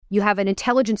you have an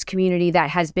intelligence community that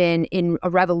has been in a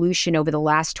revolution over the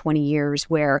last 20 years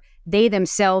where they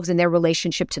themselves and their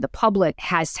relationship to the public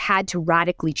has had to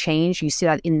radically change. You see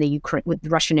that in the Ukraine, with the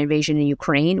Russian invasion in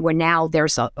Ukraine, where now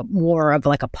there's a more of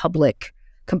like a public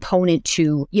component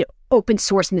to, open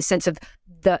source in the sense of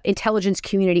the intelligence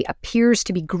community appears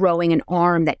to be growing an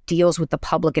arm that deals with the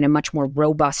public in a much more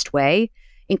robust way,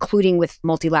 including with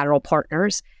multilateral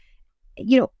partners.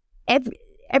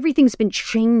 Everything's been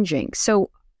changing. So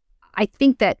I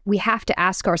think that we have to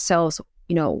ask ourselves,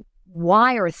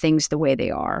 why are things the way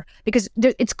they are? Because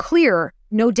it's clear,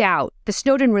 no doubt, the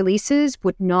Snowden releases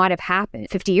would not have happened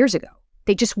 50 years ago.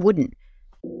 They just wouldn't.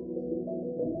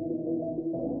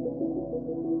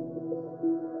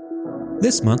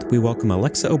 This month, we welcome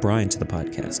Alexa O'Brien to the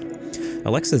podcast.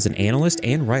 Alexa is an analyst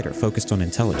and writer focused on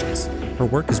intelligence. Her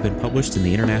work has been published in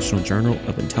the International Journal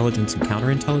of Intelligence and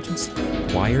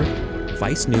Counterintelligence, Wired,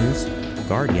 Vice News,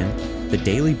 Guardian, The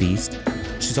Daily Beast.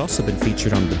 She's also been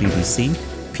featured on the BBC,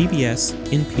 PBS,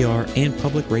 NPR, and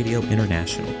Public Radio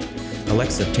International.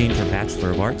 Alexa obtained her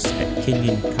Bachelor of Arts at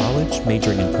Kenyon College,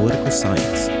 majoring in political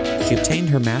science. She obtained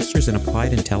her Master's in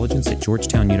Applied Intelligence at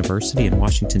Georgetown University in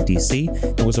Washington, D.C.,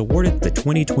 and was awarded the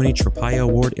 2020 Trapaya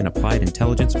Award in Applied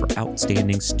Intelligence for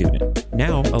Outstanding Student.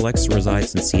 Now, Alexa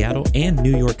resides in Seattle and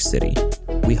New York City.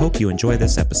 We hope you enjoy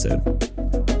this episode.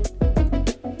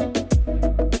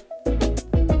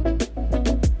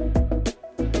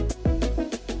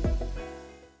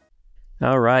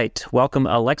 All right. Welcome,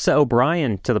 Alexa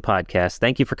O'Brien, to the podcast.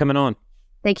 Thank you for coming on.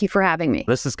 Thank you for having me.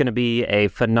 This is going to be a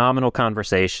phenomenal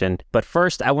conversation. But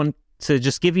first, I want to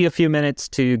just give you a few minutes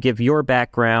to give your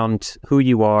background, who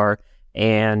you are,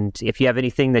 and if you have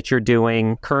anything that you're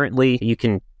doing currently, you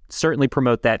can certainly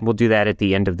promote that, and we'll do that at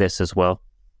the end of this as well.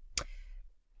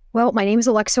 Well, my name is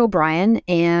Alexa O'Brien,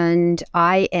 and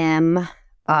I am,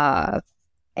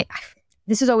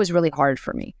 this is always really hard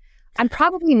for me. I'm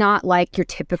probably not like your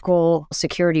typical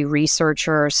security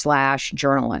researcher /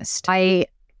 journalist. I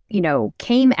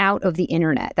came out of the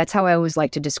internet. That's how I always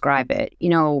like to describe it,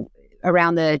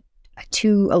 around the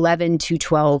 2011,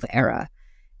 2012 era.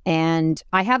 And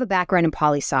I have a background in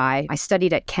poli-sci. I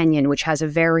studied at Kenyon, which has a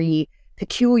very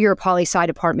peculiar poli-sci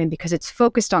department because it's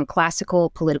focused on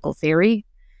classical political theory.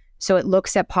 So it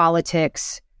looks at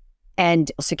politics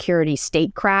and security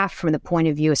statecraft from the point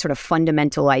of view of sort of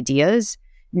fundamental ideas,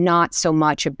 not so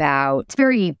much about,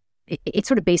 it's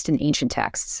sort of based in ancient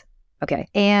texts. Okay.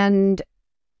 And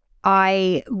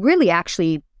I really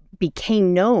actually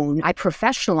became known, I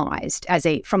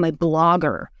professionalized from a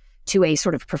blogger to a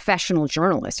sort of professional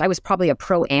journalist. I was probably a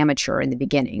pro-amateur in the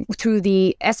beginning through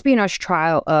the espionage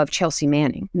trial of Chelsea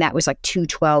Manning. And that was like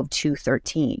 2012,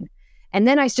 2013. And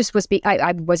then I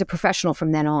was a professional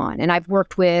from then on. And I've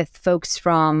worked with folks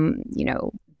from,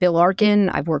 Bill Arkin.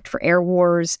 I've worked for Air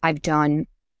Wars.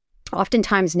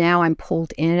 Oftentimes now I'm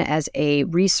pulled in as a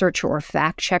researcher or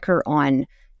fact checker on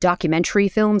documentary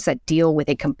films that deal with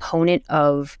a component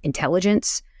of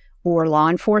intelligence or law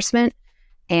enforcement,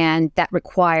 and that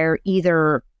require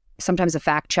either sometimes a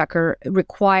fact checker,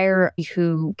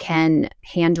 who can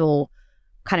handle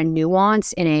kind of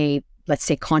nuance in a, let's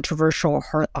say, controversial,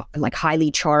 like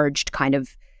highly charged kind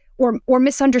of, or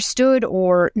misunderstood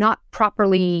or not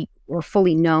properly or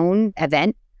fully known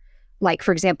event. Like,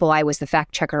 for example, I was the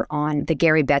fact checker on the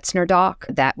Gary Betzner doc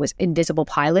that was Invisible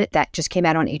Pilot that just came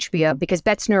out on HBO because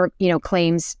Betzner,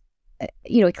 claims,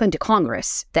 he claimed to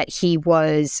Congress that he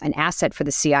was an asset for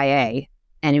the CIA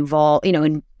and involved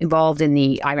in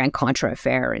the Iran-Contra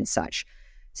affair and such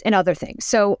and other things.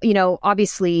 So,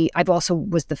 obviously, I've also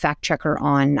was the fact checker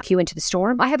on Q Into the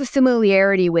Storm. I have a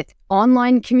familiarity with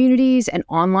online communities and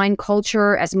online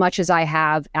culture as much as I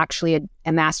have actually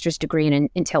a master's degree in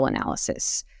intel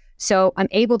analysis. So I'm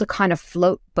able to kind of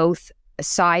float both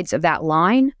sides of that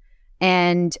line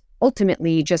and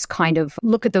ultimately just kind of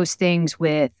look at those things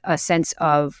with a sense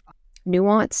of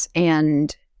nuance.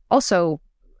 And also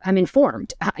I'm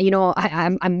informed,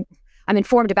 I'm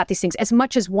informed about these things as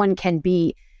much as one can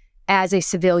be as a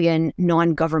civilian,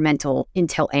 non-governmental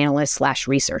intel analyst /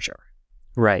 researcher.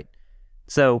 Right.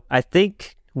 So I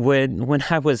think when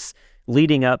I was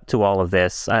leading up to all of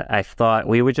this, I thought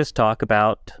we would just talk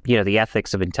about, the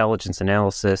ethics of intelligence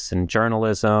analysis and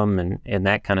journalism and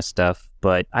that kind of stuff.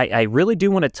 But I really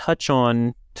do want to touch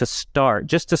on, to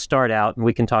start out, and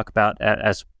we can talk about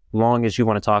as long as you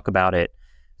want to talk about it,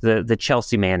 the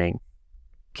Chelsea Manning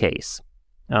case.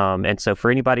 And so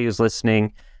for anybody who's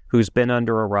listening, who's been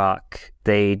under a rock,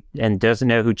 and doesn't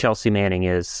know who Chelsea Manning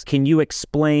is, can you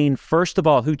explain, first of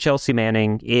all, who Chelsea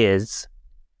Manning is?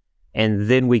 And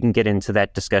then we can get into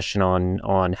that discussion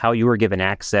on how you were given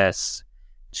access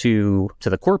to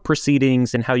the court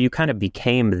proceedings and how you kind of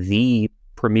became the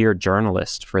premier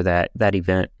journalist for that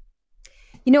event.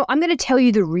 I'm going to tell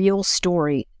you the real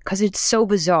story because it's so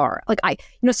bizarre.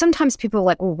 Sometimes people are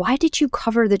like, well, why did you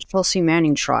cover the Chelsea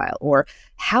Manning trial? Or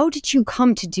how did you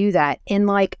come to do that? And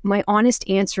my honest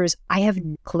answer is, I have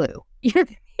no clue. You know what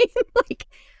I mean?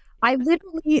 I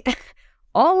literally,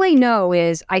 all I know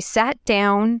is I sat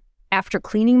down after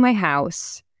cleaning my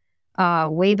house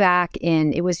way back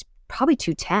it was probably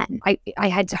 2010. I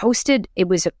had hosted, it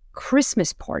was a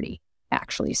Christmas party,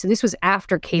 actually. So this was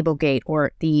after Cablegate,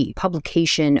 or the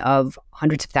publication of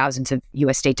hundreds of thousands of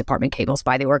U.S. State Department cables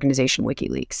by the organization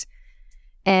WikiLeaks.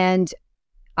 And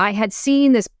I had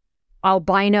seen this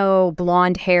albino,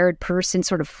 blonde-haired person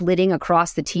sort of flitting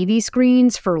across the TV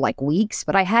screens for weeks,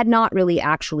 but I had not really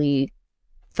actually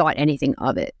thought anything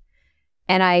of it.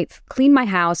 And I cleaned my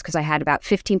house because I had about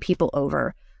 15 people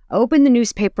over. I opened the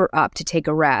newspaper up to take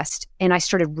a rest, and I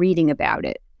started reading about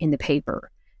it in the paper.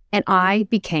 And I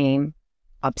became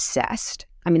obsessed.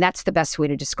 I mean, that's the best way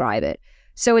to describe it.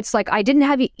 So it's I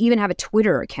didn't even have a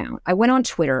Twitter account. I went on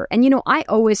Twitter, and I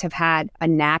always have had a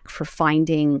knack for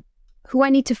finding who I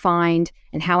need to find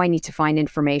and how I need to find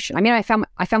information. I mean, I found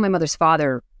my mother's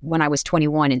father when I was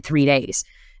 21 in 3 days,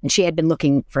 and she had been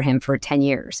looking for him for 10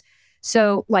 years.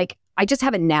 So I just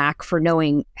have a knack for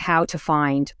knowing how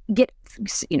to get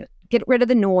rid of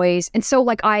the noise. And so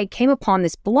I came upon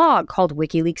this blog called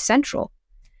WikiLeaks Central.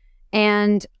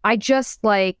 And I just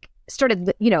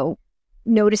started,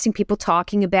 noticing people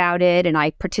talking about it, and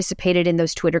I participated in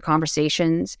those Twitter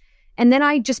conversations. And then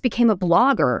I just became a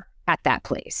blogger at that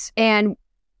place. And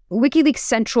WikiLeaks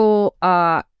Central,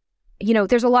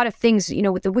 there's a lot of things,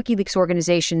 with the WikiLeaks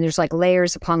organization, there's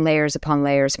layers upon layers upon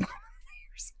layers upon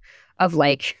layers of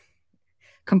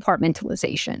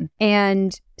compartmentalization.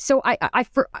 And so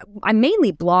I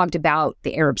mainly blogged about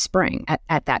the Arab Spring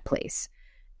at that place.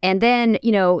 And then,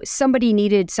 somebody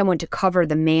needed someone to cover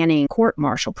the Manning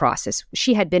court-martial process.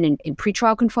 She had been in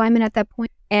pretrial confinement at that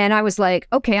point. And I was like,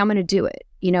 okay, I'm going to do it,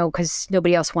 because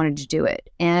nobody else wanted to do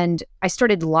it. And I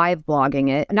started live blogging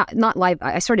it. Not live,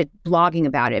 I started blogging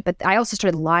about it, but I also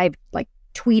started live,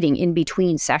 tweeting in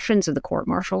between sessions of the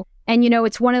court-martial. And,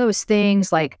 it's one of those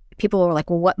things, people are like,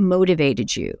 well, what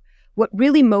motivated you? What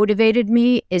really motivated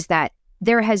me is that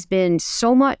there has been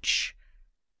so much.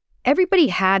 Everybody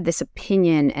had this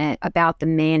opinion about the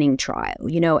Manning trial,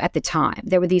 at the time.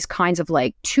 There were these kinds of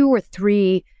 2 or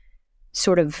 3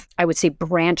 sort of, I would say,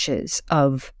 branches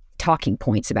of talking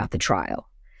points about the trial.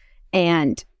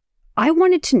 And I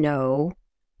wanted to know,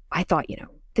 I thought,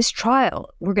 this trial,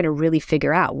 we're going to really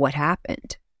figure out what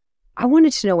happened. I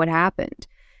wanted to know what happened.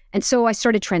 And so I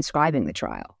started transcribing the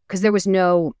trial because there was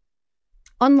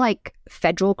unlike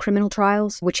federal criminal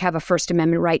trials, which have a First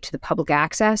Amendment right to the public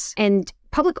access, and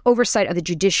public oversight of the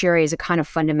judiciary is a kind of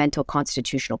fundamental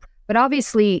constitutional. But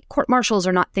obviously, court-martials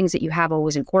are not things that you have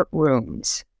always in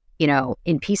courtrooms,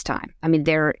 in peacetime. I mean,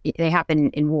 they happen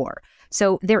in war.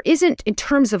 So there isn't, in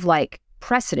terms of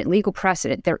precedent, legal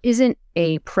precedent, there isn't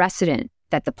a precedent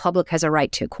that the public has a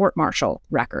right to court-martial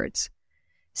records.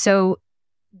 So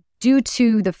due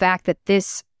to the fact that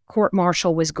this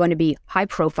court-martial was going to be high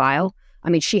profile, I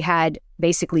mean, she had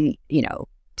basically,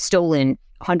 stolen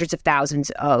hundreds of thousands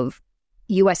of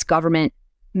U.S. government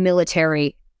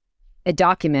military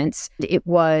documents. It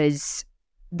was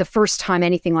the first time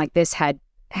anything like this had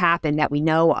happened that we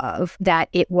know of, that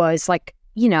it was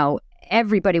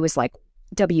everybody was like,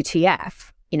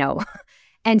 WTF,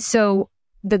 And so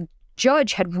the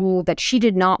judge had ruled that she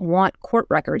did not want court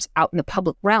records out in the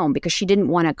public realm because she didn't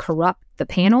want to corrupt the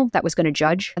panel that was going to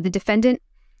judge the defendant.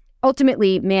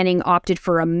 Ultimately, Manning opted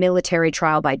for a military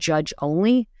trial by judge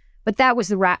only, but that was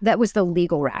the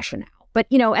legal rationale. But,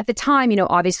 at the time,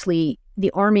 obviously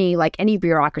the Army, like any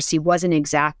bureaucracy, wasn't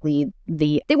exactly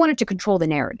they wanted to control the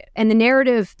narrative. And the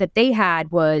narrative that they had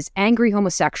was angry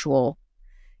homosexual,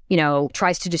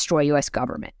 tries to destroy U.S.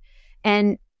 government.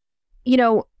 And,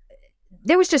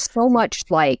 there was just so much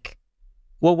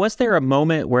Well, was there a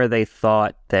moment where they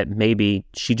thought that maybe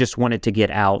she just wanted to get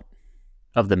out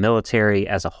of the military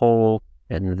as a whole,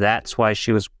 and that's why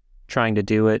she was trying to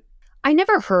do it? I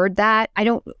never heard that. I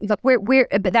don't,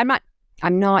 but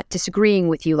I'm not disagreeing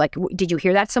with you. Did you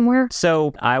hear that somewhere?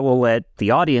 So I will let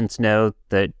the audience know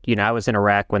that, I was in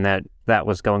Iraq when that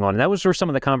was going on. And that were some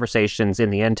of the conversations in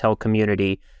the intel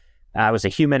community. I was a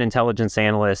human intelligence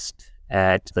analyst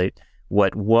at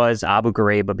what was Abu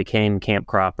Ghraib, but became Camp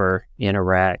Cropper in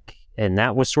Iraq. And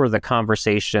that was sort of the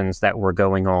conversations that were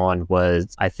going on,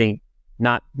 was, I think,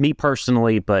 not me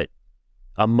personally, but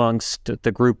amongst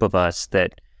the group of us,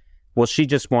 that, well, she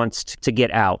just wants to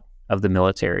get out of the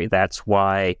military. That's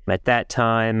why at that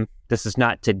time, this is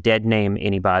not to dead name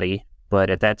anybody, but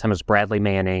at that time it was Bradley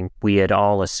Manning. We had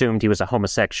all assumed he was a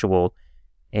homosexual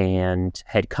and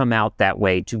had come out that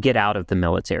way to get out of the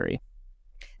military.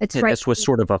 That's right. This was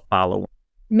sort of a follow.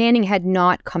 Manning had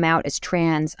not come out as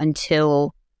trans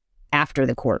until after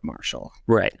the court-martial.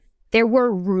 Right. There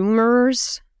were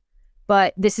rumors,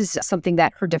 but this is something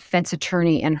that her defense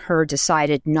attorney and her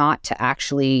decided not to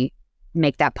actually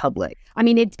make that public. I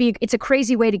mean, it's a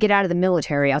crazy way to get out of the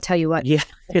military, I'll tell you what. Yeah,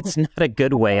 it's not a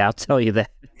good way, I'll tell you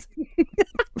that.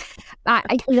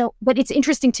 But it's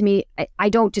interesting to me. I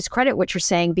don't discredit what you're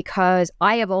saying, because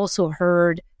I have also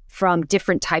heard from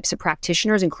different types of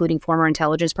practitioners, including former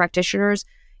intelligence practitioners,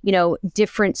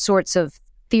 different sorts of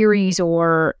theories,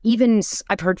 or even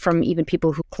I've heard from even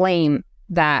people who claim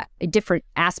that different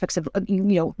aspects of,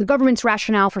 the government's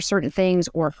rationale for certain things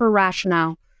or her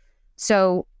rationale.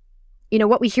 So,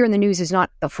 what we hear in the news is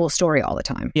not the full story all the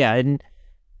time. Yeah,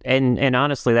 and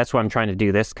honestly, that's why I'm trying to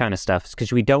do this kind of stuff, is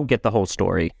because we don't get the whole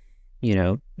story,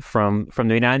 from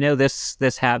the. And I know this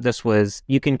was.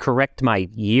 You can correct my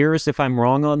years if I'm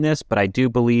wrong on this, but I do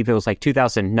believe it was like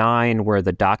 2009 where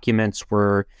the documents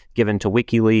were given to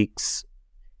WikiLeaks,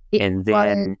 and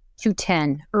then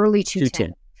 2010, early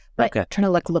 2010. But okay. I'm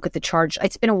trying to look at the charge.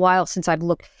 It's been a while since I've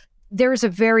looked. There's a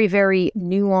very, very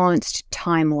nuanced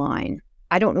timeline.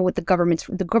 I don't know what the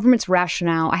government's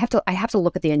rationale. I have to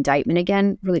look at the indictment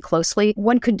again really closely.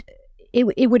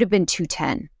 It would have been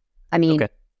 2010. I mean,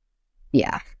 okay.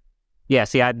 Yeah. Yeah.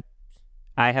 See, I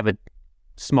have a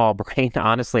small brain.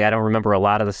 Honestly, I don't remember a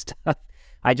lot of the stuff.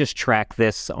 I just track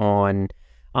this on.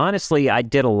 Honestly, I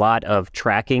did a lot of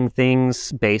tracking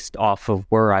things based off of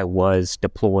where I was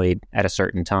deployed at a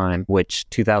certain time, which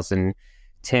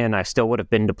 2010, I still would have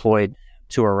been deployed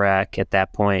to Iraq at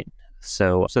that point.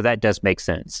 So that does make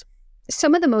sense.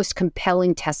 Some of the most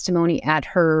compelling testimony at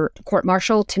her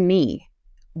court-martial to me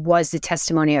was the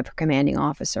testimony of her commanding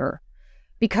officer.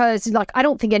 Because I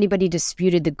don't think anybody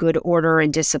disputed the good order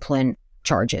and discipline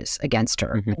charges against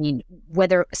her. Mm-hmm. I mean,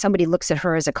 whether somebody looks at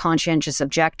her as a conscientious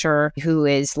objector who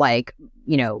is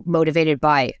motivated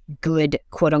by good,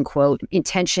 quote unquote,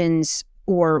 intentions,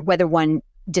 or whether one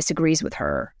disagrees with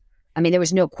her. I mean, there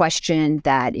was no question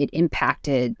that it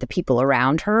impacted the people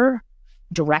around her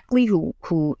directly,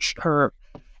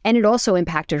 and it also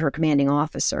impacted her commanding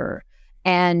officer.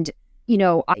 And,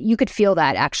 you could feel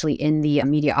that actually in the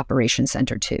Media Operations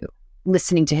Center too,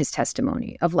 listening to his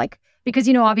testimony of because,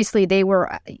 obviously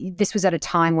this was at a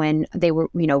time when they were,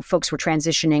 folks were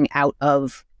transitioning out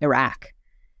of Iraq.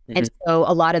 Mm-hmm. And so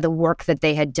a lot of the work that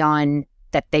they had done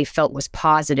that they felt was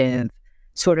positive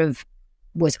sort of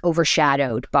was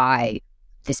overshadowed by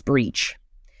this breach.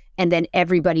 And then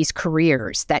everybody's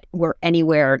careers that were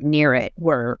anywhere near it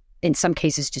were in some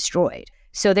cases destroyed.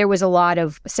 So there was a lot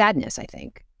of sadness, I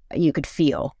think, you could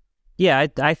feel. Yeah,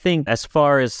 I think as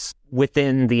far as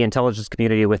within the intelligence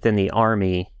community, within the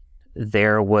Army,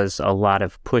 there was a lot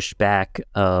of pushback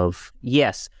of,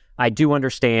 yes, I do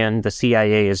understand the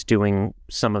CIA is doing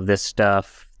some of this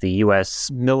stuff. The U.S.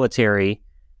 military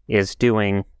is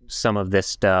doing some of this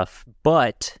stuff,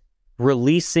 but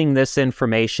releasing this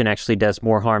information actually does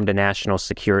more harm to national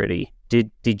security.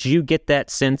 Did you get that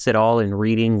sense at all in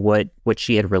reading what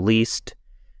she had released,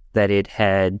 that it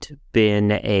had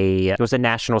been it was a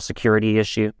national security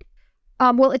issue?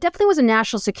 Well, it definitely was a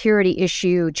national security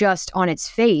issue just on its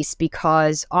face,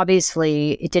 because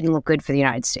obviously it didn't look good for the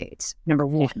United States, number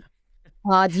one.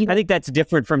 I think that's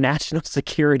different from national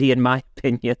security, in my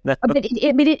opinion. But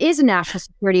it is a national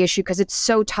security issue because it's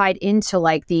so tied into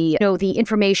the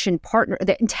information partner,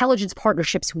 the intelligence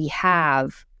partnerships we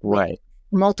have. Right. With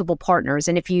multiple partners.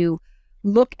 And if you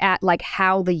look at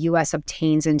how the U.S.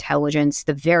 obtains intelligence,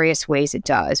 the various ways it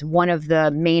does, one of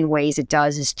the main ways it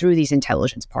does is through these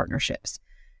intelligence partnerships.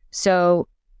 So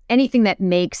anything that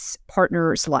makes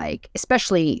partners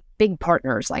especially big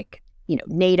partners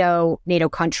NATO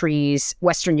countries,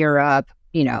 Western Europe,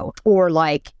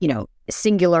 or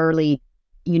singularly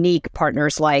unique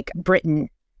partners like Britain,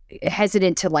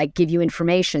 hesitant to give you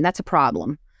information, that's a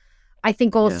problem. I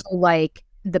think also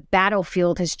the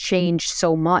battlefield has changed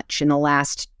so much in the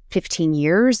last 15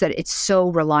 years that it's so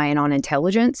reliant on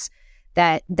intelligence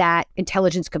that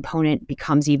intelligence component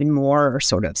becomes even more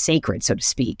sort of sacred, so to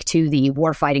speak, to the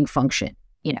warfighting function,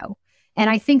 And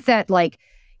I think that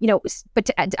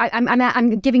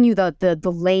I'm giving you the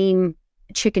lame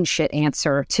chicken shit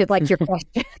answer to your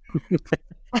question.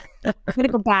 I'm going to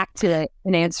go back to it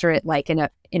and answer it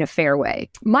in a fair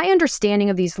way. My understanding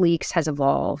of these leaks has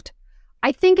evolved.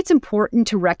 I think it's important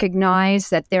to recognize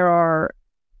that there are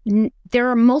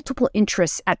multiple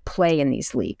interests at play in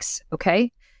these leaks.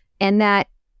 Okay, and that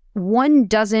one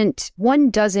doesn't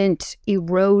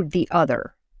erode the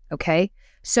other. Okay.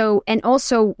 So, and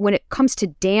also when it comes to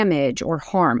damage or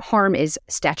harm is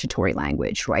statutory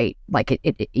language, right? Like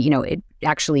it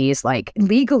actually is like,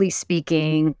 legally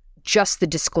speaking, just the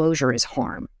disclosure is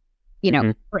harm,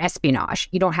 or espionage.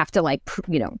 You don't have to like,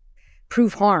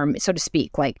 prove harm, so to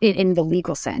speak, like in the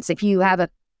legal sense. If you have a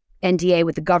NDA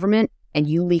with the government and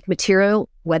you leak material,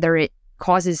 whether it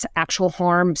causes actual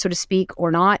harm, so to speak,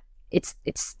 or not, it's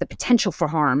the potential for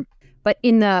harm. But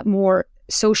in the more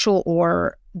social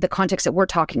or the context that we're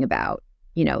talking about,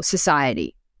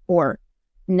 society or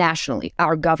nationally,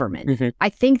 our government, I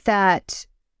think that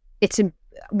it's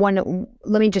let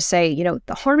me just say,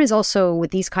 the harm is also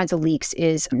with these kinds of leaks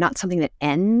is not something that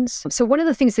ends. So one of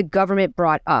the things the government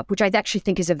brought up, which I actually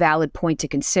think is a valid point to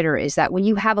consider, is that when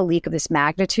you have a leak of this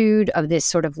magnitude, of this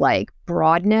sort of like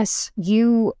broadness,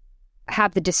 you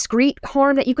have the discrete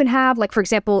harm that you can have. Like, for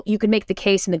example, you can make the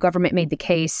case, and the government made the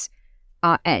case,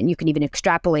 and you can even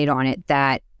extrapolate on it,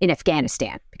 that in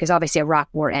Afghanistan, because obviously Iraq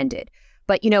war ended.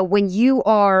 But,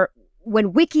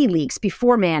 when WikiLeaks,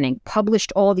 before Manning,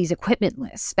 published all these equipment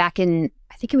lists back in,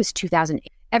 I think it was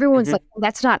 2008, everyone's like, well,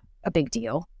 that's not a big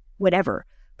deal, whatever.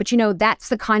 But, that's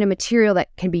the kind of material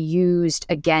that can be used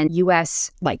against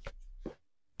U.S. like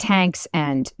tanks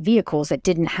and vehicles that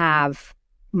didn't have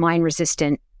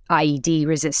mine-resistant,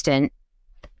 IED-resistant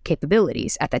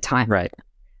capabilities at that time. Right.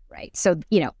 So,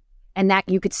 and that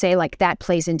you could say like that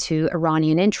plays into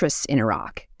Iranian interests in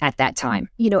Iraq at that time.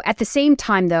 At the same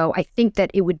time, though, I think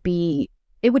that it would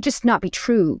just not be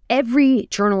true. Every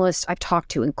journalist I've talked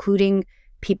to, including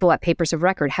people at Papers of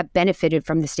Record, have benefited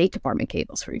from the State Department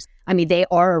cables. For example, I mean, they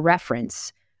are a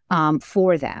reference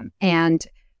for them. And,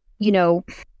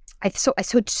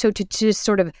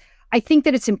 I think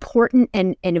that it's important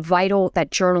and vital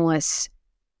that journalists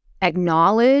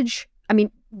acknowledge. I mean,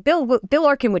 Bill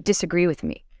Arkin would disagree with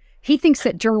me. He thinks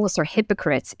that journalists are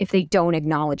hypocrites if they don't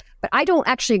acknowledge. But I don't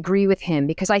actually agree with him,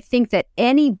 because I think that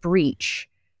any breach,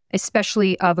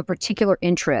 especially of a particular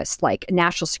interest, like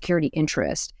national security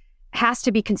interest, has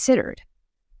to be considered,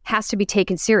 has to be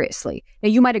taken seriously. Now,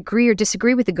 you might agree or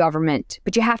disagree with the government,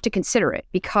 but you have to consider it,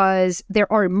 because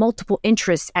there are multiple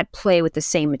interests at play with the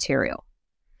same material.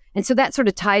 And so that sort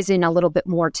of ties in a little bit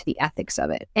more to the ethics of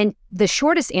it. And the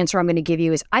shortest answer I'm going to give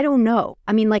you is, I don't know.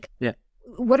 I mean, like,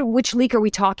 which leak are we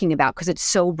talking about? Because it's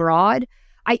so broad.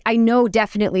 I know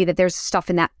definitely that there's stuff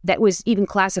in that was even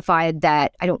classified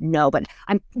that I don't know, but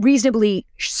I'm reasonably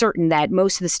certain that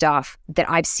most of the stuff that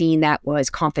I've seen that was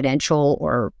confidential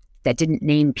or that didn't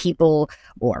name people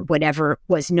or whatever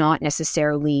was not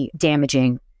necessarily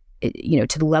damaging,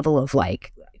 to the level of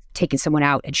like taking someone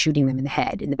out and shooting them in the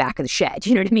head in the back of the shed.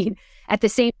 You know what I mean? At the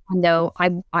same time, though,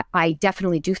 I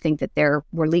definitely do think that there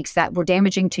were leaks that were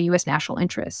damaging to U.S. national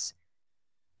interests.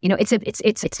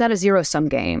 It's not a zero-sum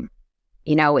game.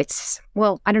 I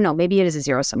don't know, maybe it is a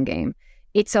zero-sum game.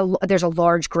 There's a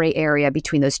large gray area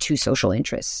between those two social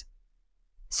interests.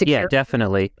 Yeah,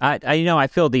 definitely. I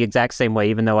feel the exact same way,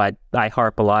 even though I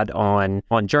harp a lot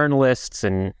on journalists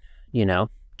and,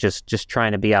 just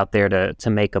trying to be out there to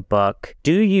make a buck.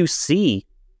 Do you see,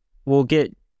 we'll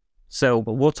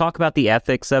talk about the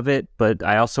ethics of it, but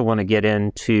I also want to get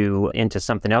into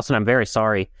something else. And I'm very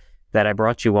sorry that I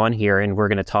brought you on here, and we're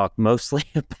going to talk mostly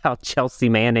about Chelsea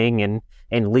Manning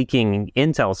and leaking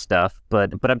intel stuff.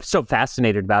 But I'm so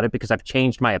fascinated about it because I've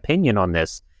changed my opinion on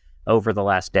this over the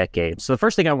last decade. So the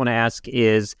first thing I want to ask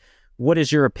is, what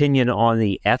is your opinion on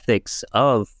the ethics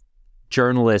of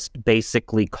journalists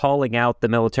basically calling out the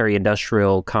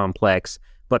military-industrial complex,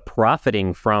 but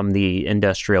profiting from the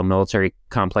industrial-military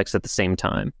complex at the same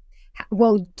time?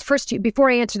 Well, first, before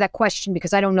I answer that question,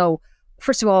 because I don't know,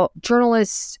 first of all,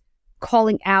 journalists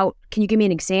calling out, can you give me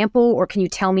an example, or can you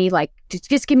tell me, like,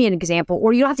 just give me an example,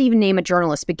 or you don't have to even name a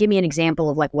journalist, but give me an example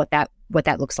of like what that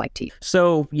looks like to you.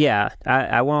 So yeah,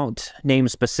 I won't name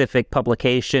specific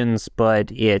publications,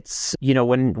 but it's,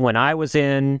 when I was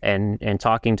in and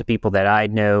talking to people that I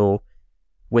know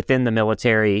within the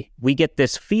military, we get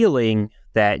this feeling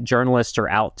that journalists are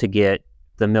out to get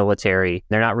the military.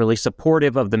 They're not really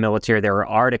supportive of the military. There are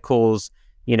articles,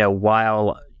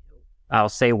 while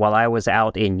I was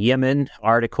out in Yemen,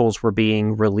 articles were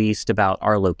being released about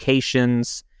our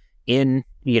locations in,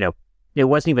 it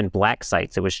wasn't even black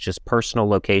sites. It was just personal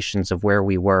locations of where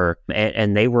we were.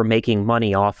 And they were making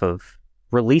money off of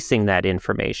releasing that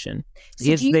information.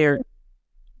 So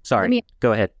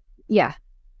go ahead. Yeah.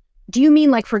 Do you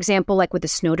mean, like, for example, like with the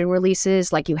Snowden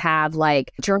releases, like you have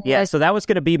like journalists? Yeah, so that was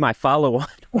going to be my follow-on,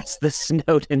 was the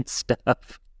Snowden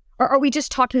stuff. Or are we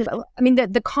just talking about, I mean,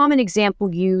 the common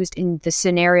example used in the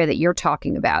scenario that you're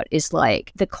talking about is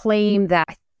like the claim that,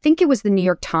 I think it was the New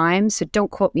York Times, so don't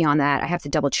quote me on that, I have to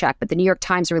double check, but the New York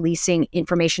Times releasing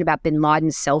information about bin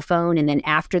Laden's cell phone, and then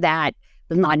after that,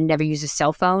 bin Laden never used a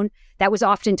cell phone. That was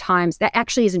oftentimes, that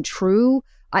actually isn't true,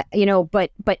 but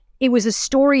it was a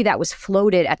story that was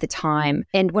floated at the time.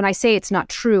 And when I say it's not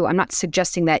true, I'm not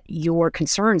suggesting that your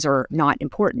concerns are not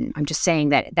important. I'm just saying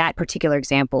that that particular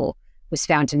example was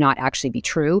found to not actually be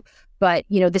true. But,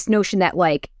 this notion that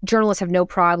like journalists have no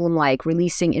problem like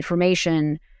releasing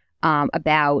information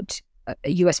about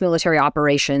U.S. military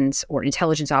operations or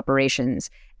intelligence operations,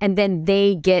 and then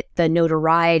they get the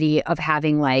notoriety of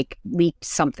having like leaked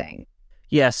something.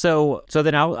 Yeah, so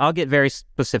then I'll get very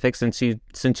specific since you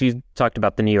talked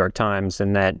about the New York Times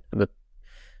and that the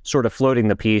sort of floating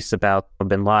the piece about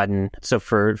bin Laden. So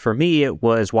for me, it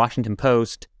was Washington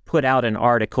Post put out an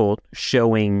article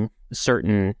showing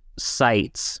certain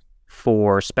sites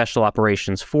for special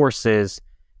operations forces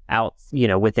out,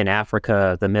 within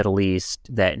Africa, the Middle East,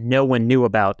 that no one knew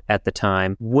about at the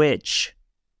time, which,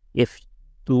 if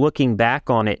looking back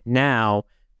on it now,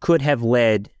 could have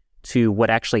led to what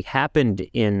actually happened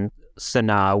in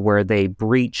Sana'a, where they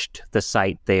breached the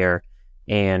site there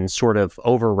and sort of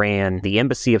overran the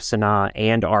embassy of Sana'a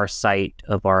and our site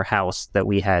of our house that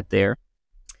we had there.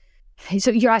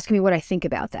 So you're asking me what I think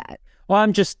about that? Well,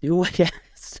 I'm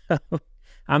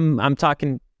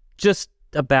talking just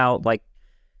about like,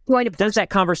 does that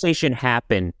conversation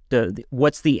happen?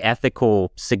 What's the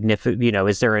ethical significance?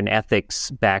 Is there an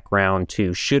ethics background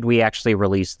to should we actually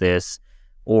release this,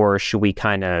 or should we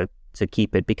kind of to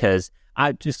keep it? Because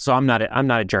I'm not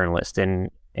a journalist,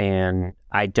 and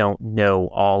I don't know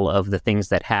all of the things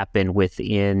that happen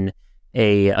within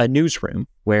a newsroom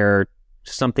where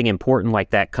something important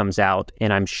like that comes out,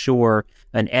 and I'm sure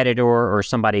an editor or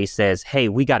somebody says, "Hey,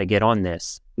 we got to get on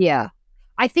this." Yeah,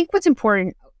 I think what's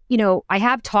important. I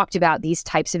have talked about these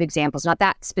types of examples, not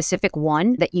that specific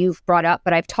one that you've brought up,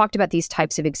 but I've talked about these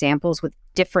types of examples with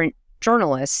different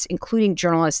journalists, including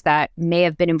journalists that may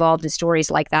have been involved in stories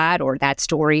like that or that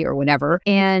story or whatever.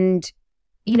 And,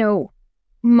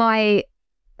 my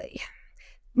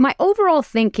overall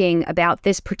thinking about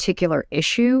this particular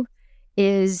issue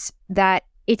is that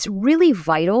it's really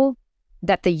vital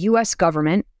that the U.S.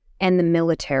 government and the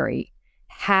military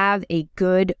have a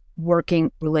good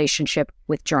working relationship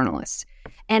with journalists.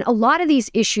 And a lot of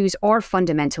these issues are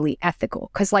fundamentally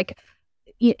ethical because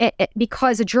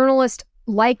a journalist,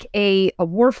 like a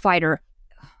warfighter,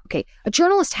 a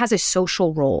journalist has a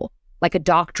social role, like a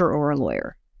doctor or a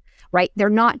lawyer, right? They're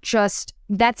not just,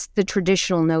 that's the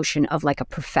traditional notion of like a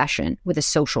profession with a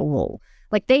social role.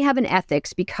 Like they have an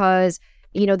ethics because,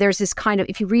 there's this kind of,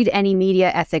 if you read any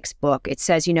media ethics book, it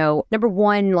says, number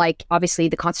one, like obviously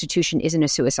the Constitution isn't a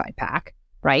suicide pact,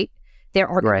 right? There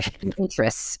are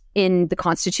interests in the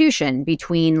Constitution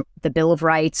between the Bill of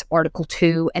Rights, Article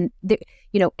 2, and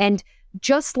and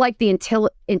just like the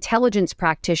intelligence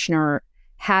practitioner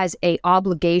has an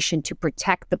obligation to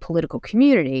protect the political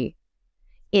community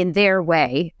in their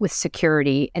way with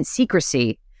security and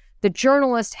secrecy, the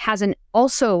journalist has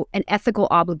also an ethical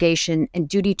obligation and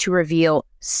duty to reveal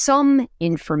some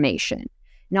information,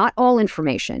 not all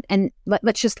information. And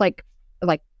let's just like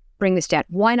bring this down.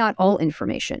 Why not all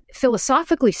information?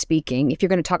 Philosophically speaking, if you're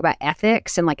going to talk about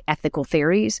ethics and like ethical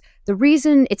theories, the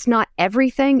reason it's not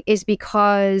everything is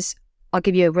because, I'll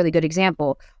give you a really good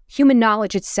example. Human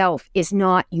knowledge itself is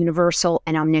not universal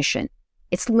and omniscient.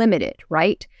 It's limited,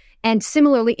 right? And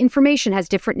similarly, information has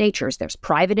different natures. There's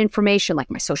private information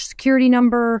like my social security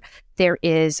number. There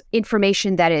is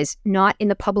information that is not in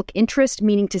the public interest,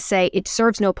 meaning to say it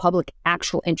serves no public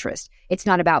actual interest. It's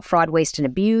not about fraud, waste, and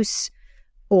abuse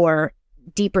or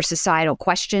deeper societal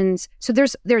questions. So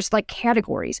there's like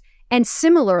categories. And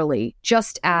similarly,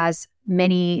 just as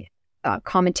many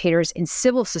commentators in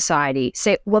civil society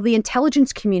say, well, the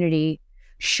intelligence community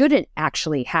shouldn't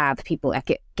actually have people at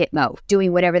Gitmo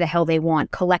doing whatever the hell they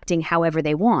want, collecting however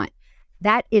they want.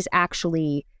 That is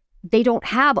actually, they don't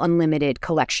have unlimited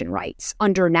collection rights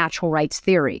under natural rights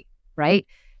theory, right?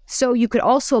 So you could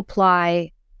also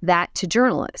apply that to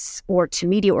journalists or to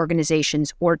media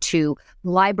organizations or to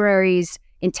libraries,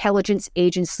 intelligence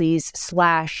agencies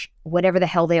 / whatever the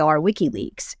hell they are,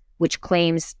 WikiLeaks, which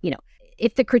claims,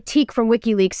 if the critique from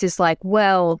WikiLeaks is like,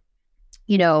 well,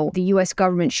 the U.S.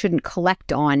 government shouldn't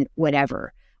collect on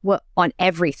whatever, on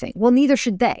everything. Well, neither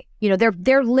should they.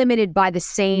 They're limited by the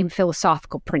same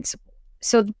philosophical principle.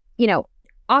 So,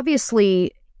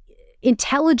 obviously,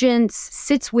 intelligence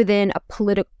sits within a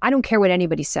political, I don't care what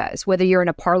anybody says, whether you're in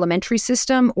a parliamentary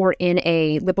system or in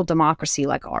a liberal democracy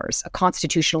like ours, a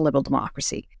constitutional liberal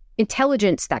democracy.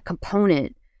 intelligence, that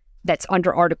component that's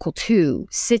under Article 2,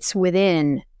 sits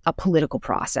within a political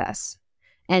process.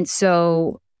 And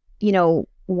so,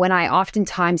 when I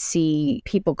oftentimes see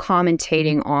people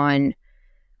commentating on,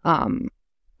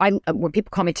 when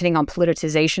people commentating on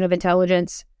politicization of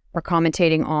intelligence, or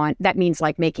commentating on, that means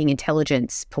like making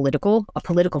intelligence political, a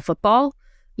political football,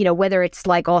 whether it's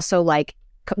like also like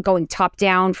going top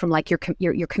down from like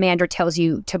your commander tells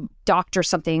you to doctor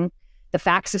something, the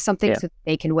facts of something, so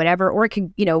they can whatever, or it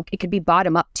can, it could be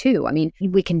bottom up too. I mean,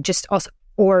 we can just also,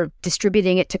 or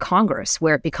distributing it to Congress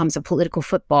where it becomes a political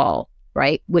football,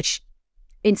 right? Which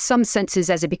in some senses,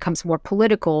 as it becomes more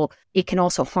political, it can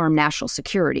also harm national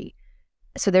security.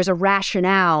 So there's a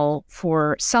rationale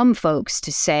for some folks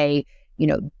to say,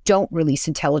 don't release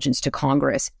intelligence to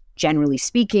Congress, generally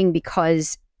speaking,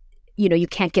 because, you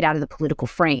can't get out of the political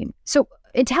frame. So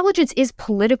intelligence is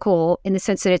political in the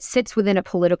sense that it sits within a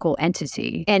political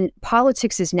entity, and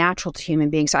politics is natural to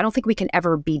human beings. So I don't think we can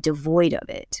ever be devoid of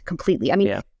it completely. I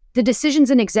mean, the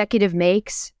decisions an executive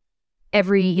makes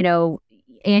every,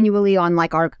 annually on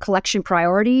like our collection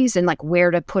priorities and like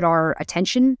where to put our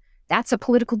attention, that's a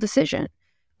political decision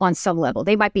on some level.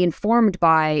 They might be informed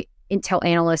by intel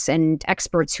analysts and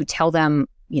experts who tell them,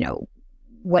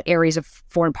 what areas of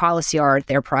foreign policy are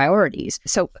their priorities.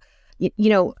 So, I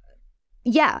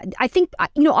think,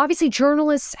 obviously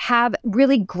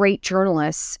really great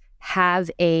journalists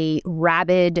have a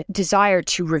rabid desire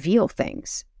to reveal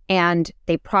things. And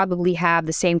they probably have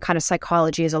the same kind of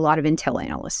psychology as a lot of intel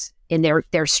analysts in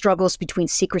their struggles between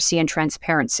secrecy and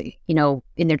transparency, in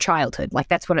their childhood. Like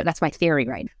that's my theory,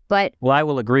 right? But well, I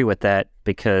will agree with that,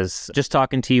 because just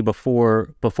talking to you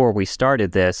before we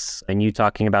started this, and you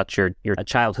talking about your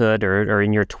childhood or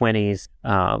in your 20s,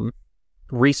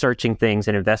 researching things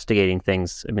and investigating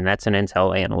things. I mean, that's an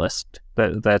intel analyst.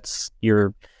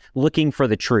 You're looking for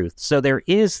the truth. So there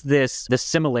is this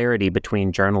similarity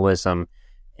between journalism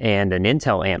and an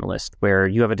intel analyst, where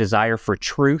you have a desire for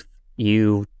truth.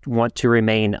 You want to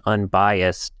remain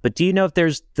unbiased. But do you know if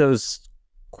there's those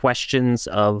questions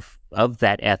of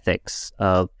that ethics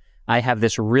of, I have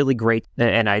this really great,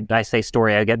 and I say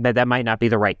story, I get that might not be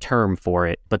the right term for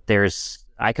it, but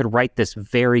I could write this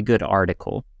very good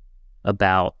article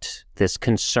about this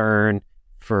concern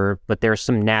but there's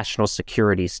some national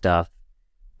security stuff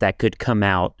that could come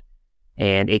out,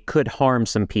 and it could harm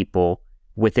some people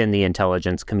within the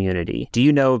intelligence community. Do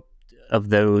you know of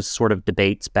those sort of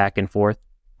debates back and forth?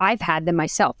 I've had them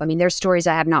myself. I mean, there's stories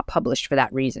I have not published for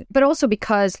that reason, but also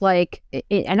because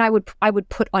and I would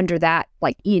put under that,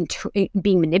 like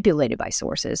being manipulated by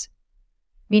sources,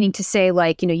 meaning to say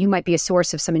like, you might be a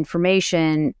source of some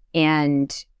information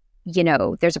and,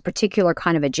 there's a particular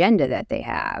kind of agenda that they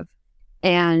have.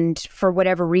 And for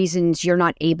whatever reasons, you're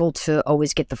not able to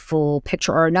always get the full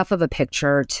picture or enough of a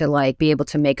picture to like be able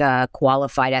to make a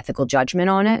qualified ethical judgment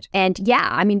on it. And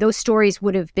those stories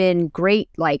would have been great,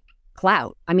 like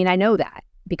clout. I mean, I know that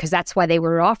because that's why they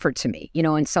were offered to me,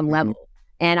 in some level.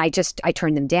 And I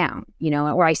turned them down,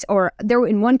 or there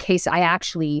in one case, I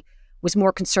actually was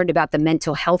more concerned about the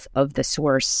mental health of the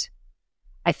source.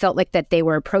 I felt like that they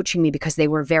were approaching me because they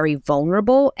were very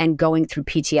vulnerable and going through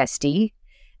PTSD.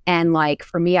 And like,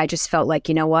 for me, I just felt like,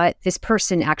 this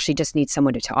person actually just needs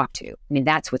someone to talk to. I mean,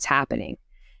 that's what's happening.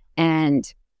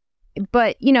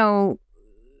 But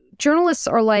journalists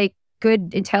are like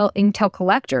good intel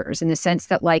collectors in the sense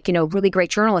that like, really great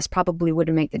journalists probably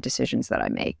wouldn't make the decisions that I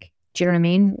make. Do you know what I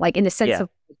mean? Like in the sense of,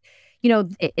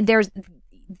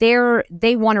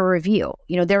 they want to reveal,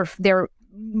 they're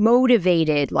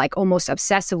motivated, like almost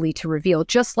obsessively to reveal,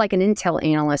 just like an intel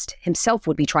analyst himself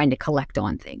would be trying to collect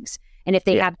on things. And if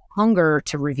they have hunger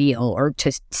to reveal or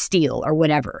to steal or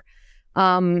whatever.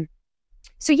 And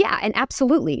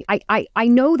absolutely. I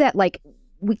know that like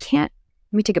let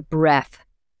me take a breath.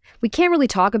 We can't really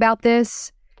talk about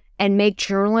this and make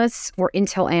journalists or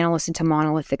intel analysts into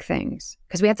monolithic things,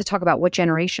 because we have to talk about what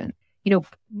generation.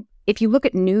 If you look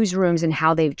at newsrooms and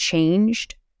how they've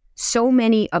changed, so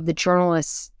many of the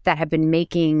journalists that have been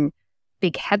making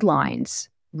big headlines,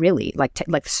 really, like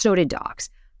the Snowden docs,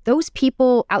 those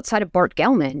people outside of Bart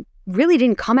Gellman really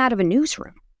didn't come out of a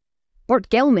newsroom. Bart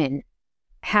Gellman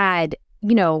had,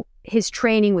 his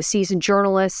training with seasoned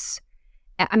journalists.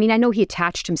 I mean, I know he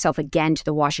attached himself again to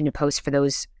the Washington Post for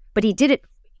those, but he didn't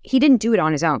do it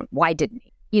on his own. Why didn't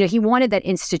he? He wanted that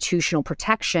institutional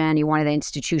protection. He wanted that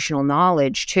institutional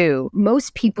knowledge too.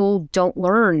 Most people don't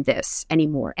learn this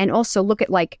anymore. And also look at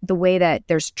like the way that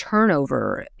there's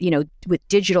turnover, with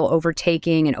digital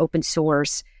overtaking and open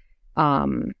source.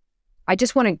 I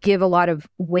just want to give a lot of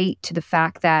weight to the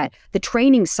fact that the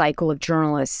training cycle of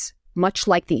journalists, much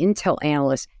like the intel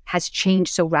analysts, has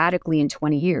changed so radically in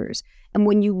 20 years. And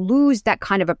when you lose that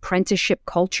kind of apprenticeship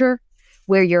culture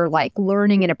where you're like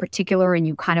learning in a particular and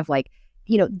you kind of like,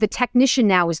 the technician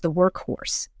now is the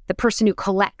workhorse. The person who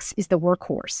collects is the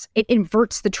workhorse. It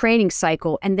inverts the training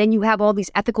cycle. And then you have all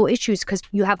these ethical issues because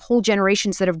you have whole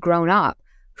generations that have grown up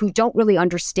who don't really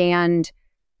understand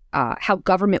how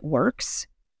government works.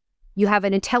 You have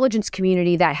an intelligence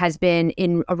community that has been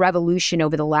in a revolution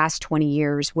over the last 20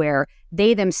 years where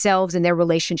they themselves and their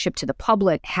relationship to the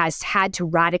public has had to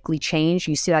radically change.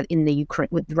 You see that in the Ukraine,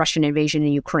 with the Russian invasion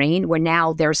in Ukraine, where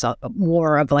now there's a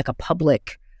more of like a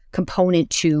public component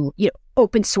to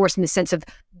open source in the sense of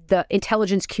the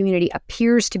intelligence community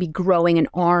appears to be growing an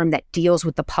arm that deals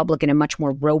with the public in a much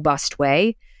more robust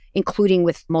way, including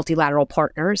with multilateral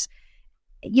partners.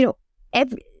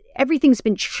 Everything's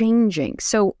been changing.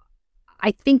 So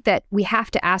I think that we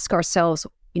have to ask ourselves,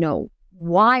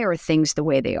 why are things the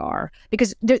way they are?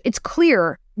 Because it's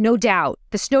clear, no doubt,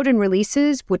 the Snowden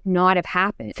releases would not have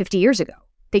happened 50 years ago.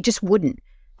 They just wouldn't.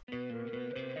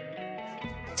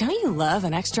 Don't you love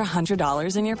an extra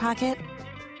 $100 in your pocket?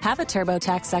 Have a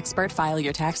TurboTax expert file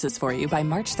your taxes for you by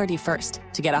March 31st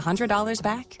to get $100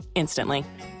 back instantly.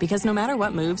 Because no matter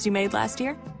what moves you made last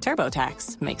year,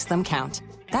 TurboTax makes them count.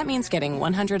 That means getting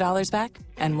 $100 back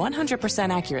and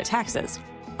 100% accurate taxes,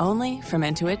 only from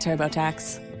Intuit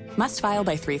TurboTax. Must file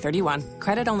by 3/31.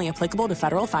 Credit only applicable to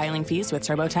federal filing fees with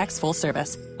TurboTax full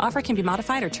service. Offer can be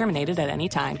modified or terminated at any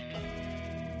time.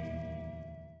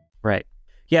 Right.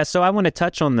 Yeah, so I want to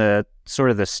touch on the sort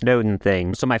of the Snowden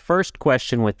thing. So my first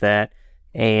question with that,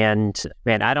 and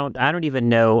man, I don't even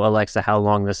know, Alexa, how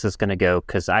long this is going to go,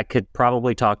 because I could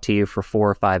probably talk to you for 4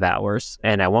 or 5 hours,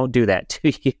 and I won't do that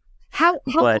to you. How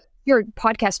your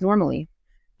podcast normally?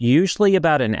 Usually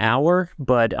about an hour,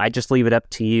 but I just leave it up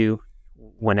to you.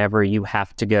 Whenever you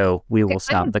have to go, we will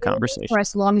stop the conversation. For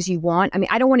as long as you want. I mean,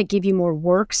 I don't want to give you more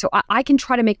work, so I can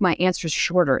try to make my answers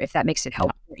shorter if that makes it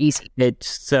help more easy.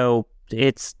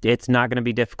 It's not going to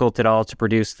be difficult at all to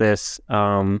produce this.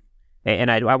 And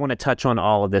I want to touch on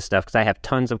all of this stuff because I have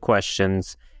tons of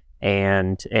questions,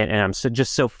 and I'm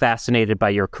just so fascinated by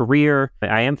your career.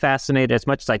 I am fascinated as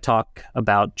much as I talk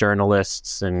about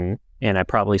journalists and I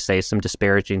probably say some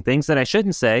disparaging things that I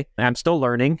shouldn't say. I'm still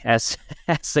learning as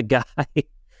a guy,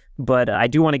 but I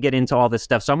do want to get into all this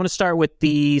stuff. So I'm going to start with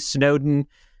the Snowden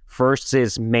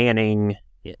versus Manning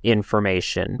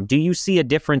information. Do you see a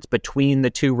difference between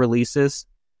the two releases?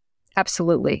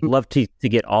 Absolutely. I'd love to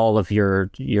get all of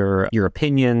your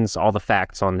opinions, all the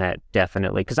facts on that,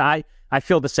 definitely. Because I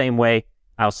feel the same way.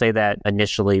 I'll say that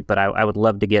initially, but I would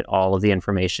love to get all of the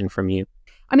information from you.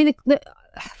 I mean,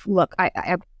 look, I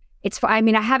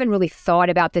haven't really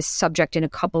thought about this subject in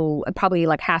probably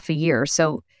like half a year.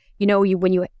 So,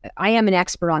 I am an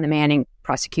expert on the Manning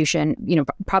prosecution,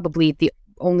 probably the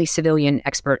only civilian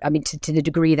expert, to the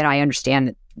degree that I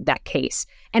understand that case.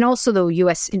 And also the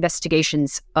U.S.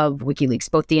 investigations of WikiLeaks,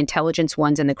 both the intelligence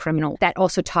ones and the criminal, that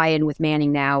also tie in with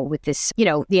Manning now with this,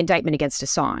 the indictment against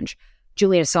Assange.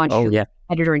 Julian Assange,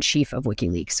 editor-in-chief of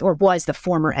WikiLeaks, or was the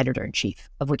former editor-in-chief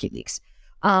of WikiLeaks.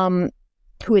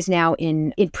 Who is now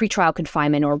in pretrial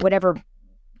confinement or whatever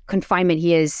confinement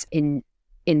he is in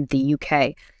the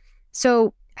UK.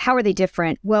 So how are they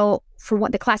different? Well, for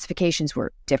what the classifications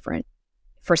were different.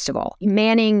 First of all,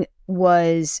 Manning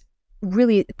was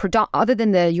really, other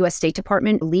than the U.S. State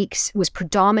Department leaks, was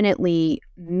predominantly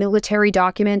military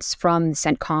documents from the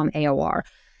CENTCOM AOR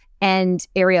and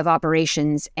area of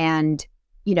operations. And,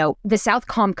 the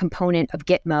Southcom component of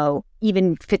Gitmo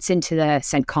even fits into the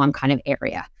CENTCOM kind of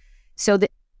area. So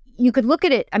that you could look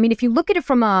at it, if you look at it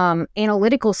from an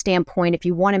analytical standpoint, if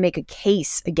you want to make a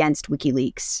case against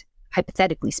WikiLeaks,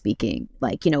 hypothetically speaking,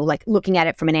 like looking at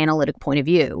it from an analytic point of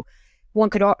view, one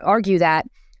could argue that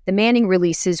the Manning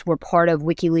releases were part of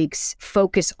WikiLeaks'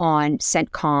 focus on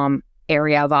CENTCOM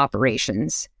area of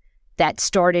operations that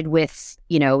started with,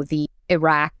 the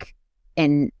Iraq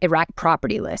and Iraq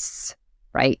property lists,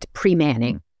 right,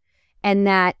 pre-Manning. And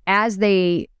that as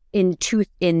they in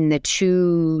the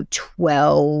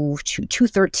 2012 to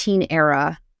 2013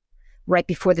 era, right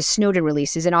before the Snowden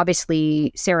releases, and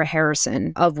obviously Sarah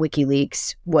Harrison of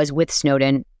WikiLeaks was with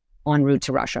Snowden en route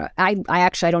to Russia. I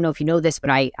don't know if you know this, but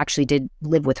I actually did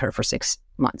live with her for 6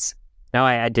 months. No,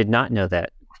 I did not know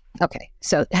that. Okay,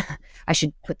 so I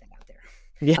should put that out there.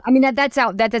 Yeah, that's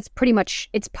out. That's pretty much,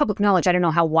 it's public knowledge. I don't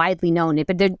know how widely known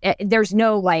but there's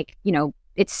no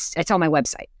it's on my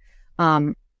website.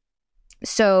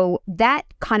 So that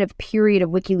kind of period of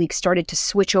WikiLeaks started to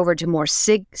switch over to more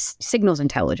signals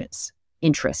intelligence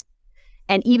interest.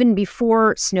 And even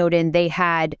before Snowden, they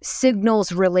had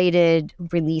signals-related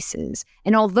releases.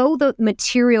 And although the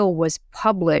material was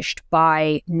published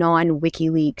by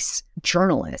non-WikiLeaks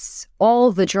journalists,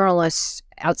 all the journalists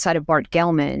outside of Bart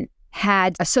Gellman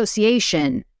had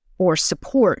association or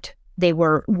support. They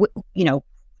were,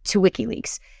 to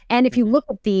WikiLeaks. And if you look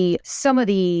at some of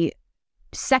the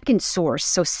second source,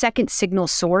 so second signal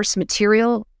source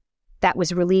material that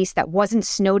was released that wasn't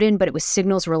Snowden, but it was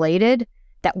signals related,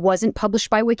 that wasn't published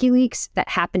by WikiLeaks, that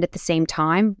happened at the same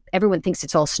time. Everyone thinks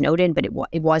it's all Snowden, but it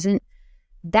wasn't.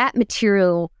 That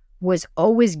material was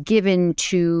always given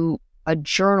to a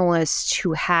journalist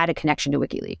who had a connection to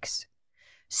WikiLeaks.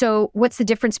 So what's the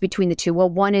difference between the two? Well,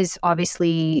 one is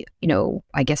obviously,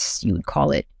 I guess you would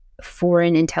call it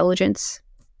foreign intelligence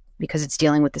because it's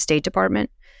dealing with the State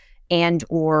Department, and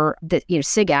or the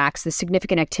SIGACs, the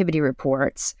significant activity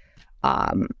reports,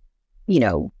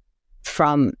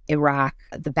 from Iraq,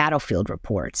 the battlefield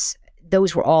reports.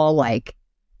 Those were all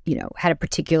had a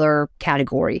particular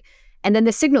category. And then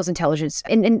the signals intelligence,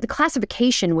 and the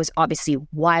classification was obviously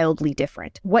wildly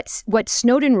different. What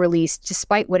Snowden released,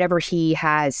 despite whatever he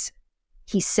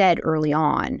said early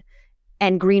on,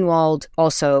 and Greenwald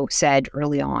also said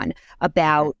early on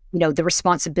about, the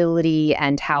responsibility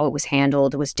and how it was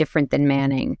handled, it was different than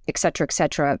Manning, et cetera, et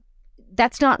cetera.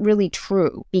 That's not really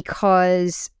true,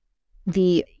 because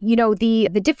the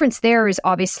difference there is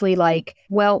obviously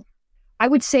I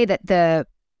would say that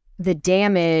the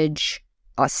damage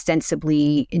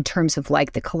ostensibly in terms of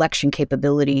the collection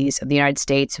capabilities of the United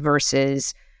States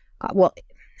versus, I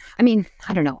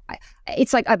don't know.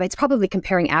 It's probably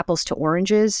comparing apples to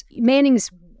oranges.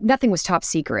 Nothing was top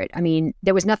secret.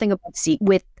 There was nothing about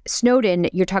with Snowden,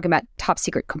 you're talking about top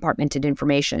secret compartmented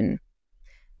information.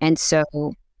 And so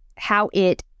how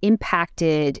it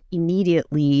impacted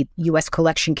immediately U.S.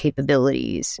 collection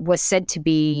capabilities was said to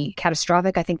be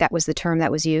catastrophic. I think that was the term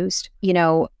that was used.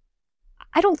 I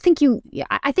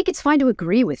think it's fine to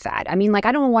agree with that. I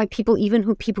don't know why people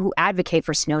who advocate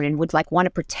for Snowden would want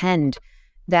to pretend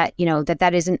that,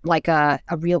 that isn't a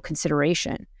real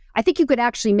consideration. I think you could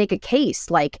actually make a case,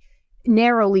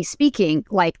 narrowly speaking,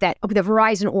 that the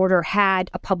Verizon order had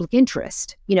a public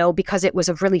interest, because it was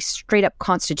a really straight up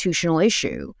constitutional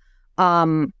issue.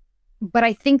 But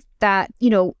I think that,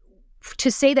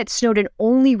 to say that Snowden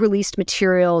only released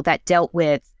material that dealt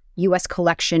with U.S.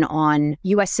 collection on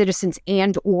U.S. citizens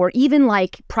and or even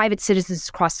private citizens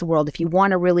across the world, if you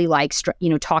want to really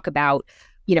talk about,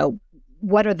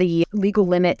 what are the legal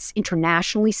limits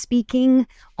internationally speaking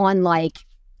on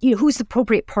who's the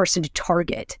appropriate person to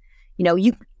target?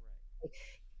 He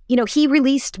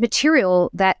released material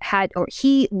that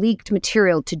he leaked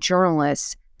material to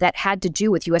journalists that had to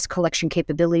do with U.S. collection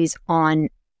capabilities on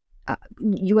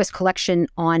U.S. collection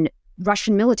on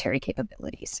Russian military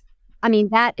capabilities.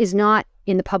 That is not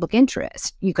in the public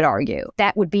interest, you could argue.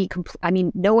 That would be,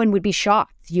 no one would be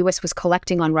shocked. The U.S. was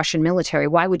collecting on Russian military.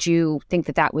 Why would you think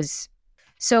that was?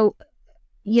 So,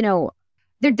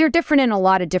 they're different in a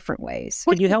lot of different ways.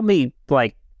 Can you help me,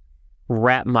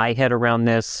 wrap my head around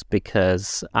this?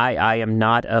 Because I am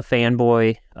not a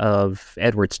fanboy of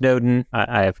Edward Snowden.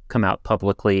 I have come out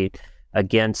publicly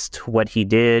against what he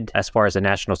did as far as the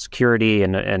national security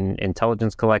and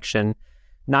intelligence collection.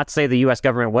 Not to say the U.S.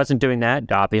 government wasn't doing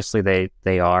that. Obviously,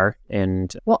 they are.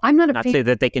 And I'm not to say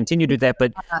that they continue to do that.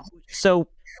 But so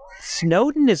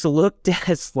Snowden is looked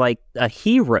as a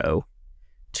hero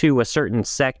to a certain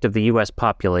sect of the U.S.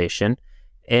 population.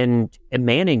 And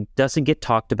Manning doesn't get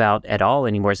talked about at all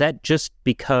anymore. Is that just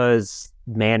because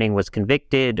Manning was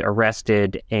convicted,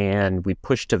 arrested, and we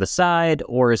pushed to the side?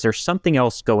 Or is there something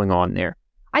else going on there?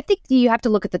 I think you have to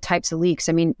look at the types of leaks.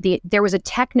 There was a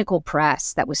technical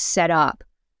press that was set up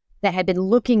that had been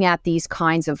looking at these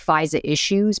kinds of FISA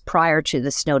issues prior to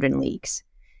the Snowden leaks.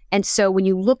 And so when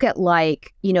you look at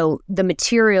the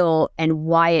material and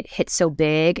why it hit so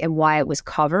big and why it was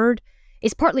covered,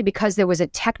 it's partly because there was a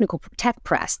technical tech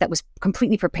press that was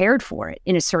completely prepared for it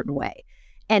in a certain way.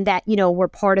 And that, were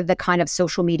part of the kind of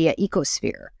social media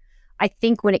ecosphere. I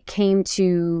think when it came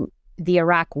to the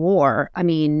Iraq war, I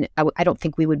don't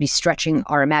think we would be stretching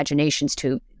our imaginations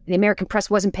to the American press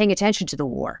wasn't paying attention to the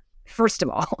war, first of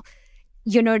all.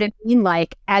 You know what I mean?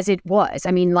 As it was.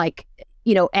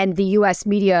 And the U.S.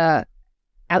 media,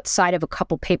 outside of a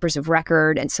couple papers of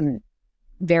record and some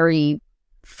very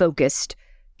focused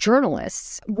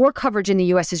journalists, war coverage in the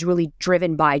U.S. is really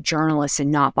driven by journalists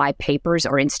and not by papers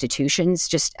or institutions.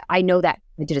 I know that.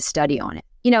 I did a study on it.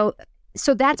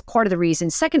 So that's part of the reason.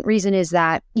 Second reason is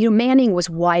that, Manning was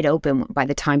wide open by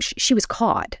the time she was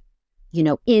caught,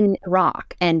 in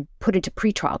Iraq and put into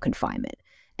pretrial confinement.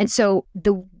 And so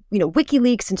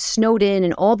WikiLeaks and Snowden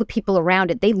and all the people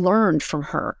around it, they learned from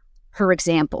her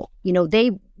example.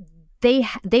 They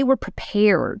were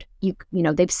prepared.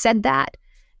 They've said that,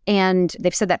 and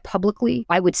they've said that publicly.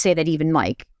 I would say that even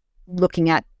like looking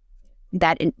at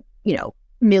that in,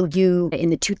 milieu in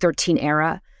the 213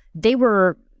 era, they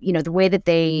were, the way that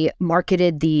they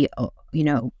marketed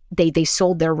they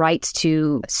sold their rights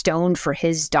to Stone for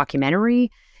his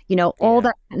documentary, all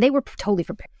that, they were totally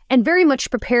prepared and very much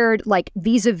prepared, like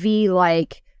vis-a-vis,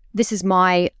 like, this is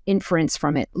my inference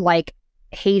from it. Like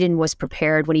Hayden was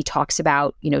prepared when he talks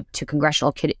about, to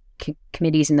congressional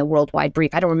committees in the Worldwide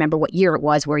Brief. I don't remember what year it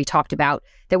was where he talked about,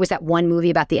 there was that one movie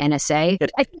about the NSA.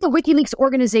 I think the WikiLeaks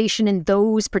organization and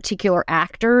those particular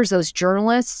actors, those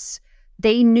journalists,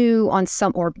 they knew on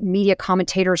some, or media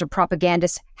commentators or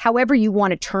propagandists, however you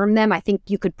want to term them, I think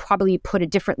you could probably put a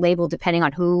different label depending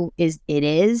on who it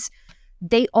is.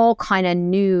 They all kind of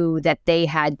knew that they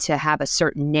had to have a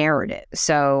certain narrative.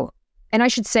 So, and I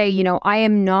should say,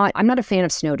 I'm not a fan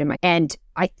of Snowden. And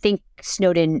I think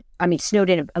Snowden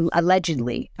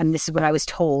allegedly, and this is what I was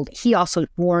told, he also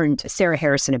warned Sarah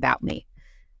Harrison about me.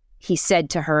 He said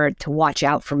to her to watch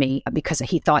out for me because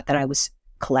he thought that I was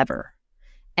clever.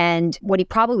 And what he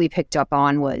probably picked up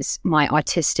on was my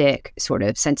autistic sort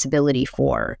of sensibility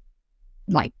for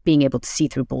like being able to see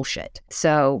through bullshit.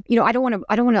 So, I don't want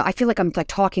to, I feel like I'm like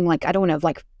talking, like, I don't want to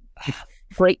like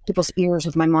break people's ears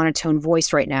with my monotone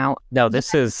voice right now. No,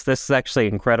 this is actually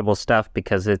incredible stuff,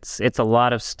 because it's a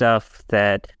lot of stuff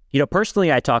that,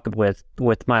 personally I talk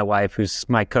with my wife, who's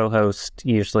my co-host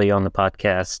usually on the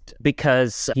podcast,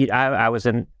 because I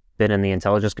been in the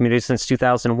intelligence community since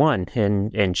 2001,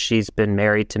 and she's been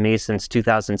married to me since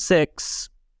 2006,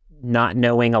 not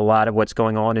knowing a lot of what's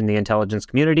going on in the intelligence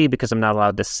community because I'm not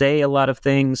allowed to say a lot of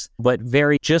things, but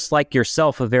very, just like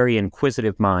yourself, a very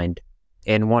inquisitive mind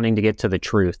and wanting to get to the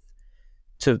truth,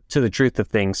 to the truth of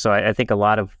things. So I think a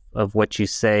lot of what you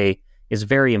say is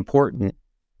very important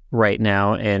right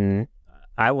now. And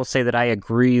I will say that I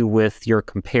agree with your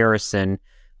comparison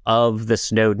of the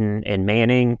Snowden and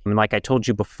Manning. And like I told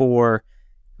you before,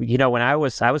 when I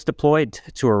was deployed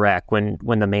to Iraq when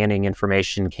the Manning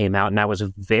information came out, and I was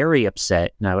very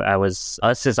upset. And us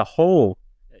as a whole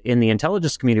in the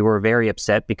intelligence community were very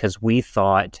upset because we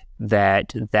thought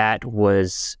that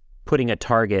was putting a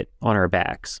target on our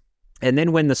backs. And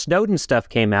then when the Snowden stuff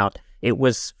came out,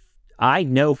 I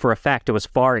know for a fact it was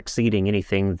far exceeding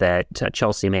anything that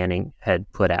Chelsea Manning had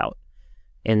put out.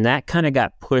 And that kind of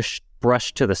got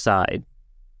brushed to the side,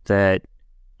 that,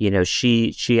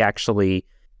 she actually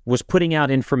was putting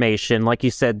out information, like you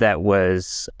said, that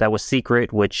was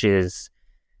secret, which is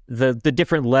the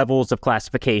different levels of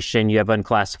classification. You have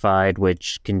unclassified,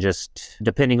 which can just,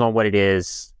 depending on what it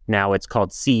is, now it's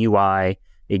called CUI.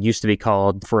 It used to be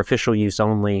called for official use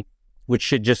only, which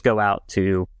should just go out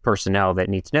to personnel that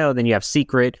need to know. Then you have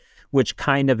secret, which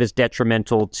kind of is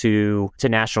detrimental to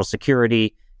national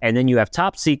security. And then you have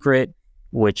top secret,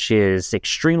 which is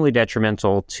extremely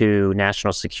detrimental to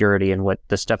national security. And what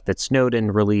the stuff that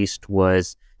Snowden released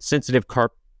was sensitive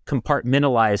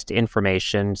compartmentalized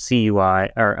information, CUI,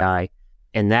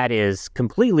 and that is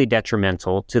completely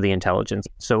detrimental to the intelligence.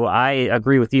 So I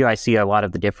agree with you. I see a lot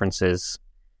of the differences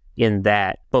in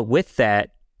that. But with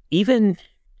that,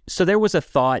 so there was a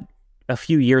thought a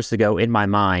few years ago in my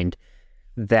mind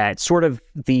that sort of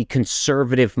the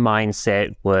conservative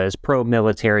mindset was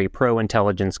pro-military,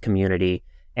 pro-intelligence community,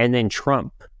 and then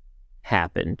Trump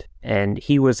happened. And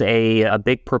he was a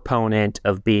big proponent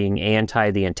of being anti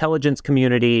the intelligence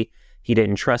community. He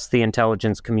didn't trust the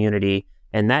intelligence community,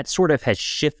 and that sort of has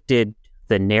shifted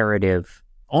the narrative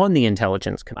on the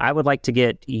intelligence. I would like to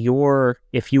get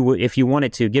if you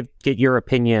wanted to get your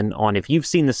opinion on if you've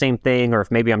seen the same thing, or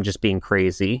if maybe I'm just being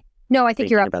crazy. No, I think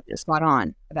you're spot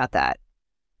on about that.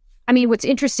 I mean, what's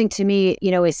interesting to me,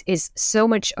 is so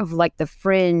much of like the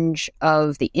fringe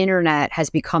of the internet has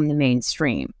become the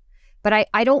mainstream. But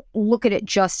I don't look at it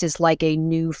just as like a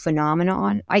new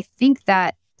phenomenon. I think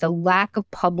that the lack of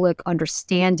public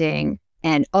understanding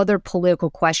and other political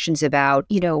questions about,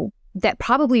 that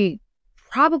probably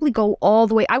go all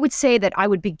the way. I would say that I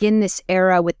would begin this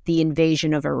era with the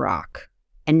invasion of Iraq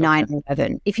and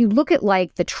 9/11. If you look at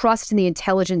like the trust in the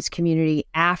intelligence community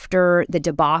after the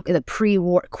debacle, the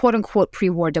pre-war, quote unquote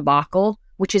pre-war debacle,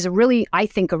 which is I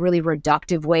think a really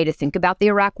reductive way to think about the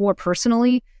Iraq war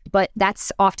personally, but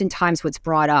that's oftentimes what's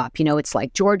brought up. It's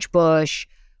like George Bush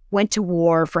went to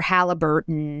war for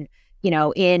Halliburton,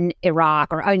 in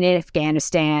Iraq or in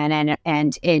Afghanistan,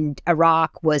 and in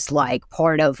Iraq was like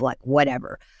part of like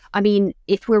whatever. I mean,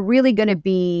 if we're really going to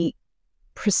be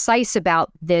precise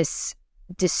about this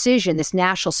decision, this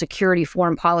national security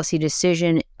foreign policy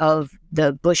decision of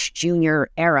the Bush Jr.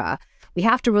 era, we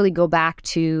have to really go back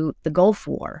to the Gulf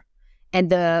War and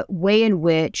the way in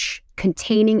which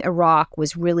containing Iraq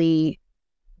was really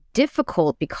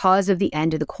difficult because of the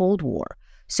end of the Cold War.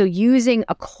 So using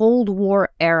a Cold War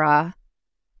era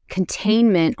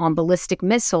containment on ballistic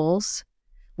missiles,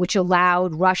 which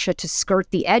allowed Russia to skirt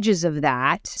the edges of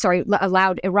that,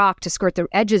 allowed Iraq to skirt the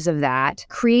edges of that,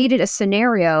 created a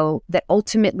scenario that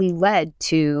ultimately led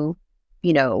to,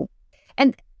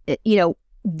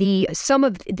 some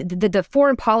of the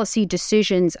foreign policy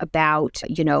decisions about,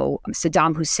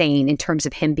 Saddam Hussein in terms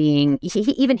of him being,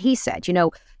 he said,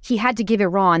 he had to give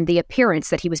Iran the appearance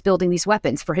that he was building these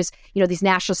weapons for his, these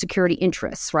national security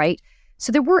interests, right?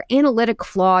 So there were analytic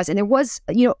flaws, and there was,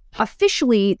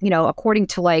 officially, according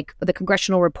to like the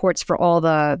congressional reports for all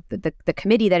the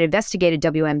committee that investigated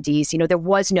WMDs, there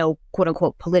was no quote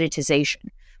unquote politicization.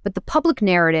 But the public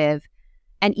narrative,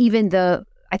 and even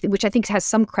which I think has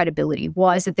some credibility,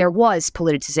 was that there was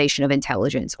politicization of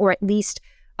intelligence, or at least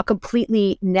a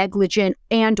completely negligent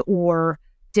and or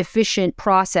deficient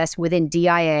process within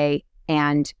DIA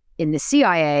and in the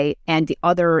CIA and the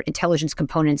other intelligence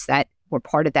components that were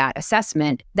part of that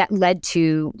assessment that led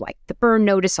to like the burn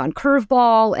notice on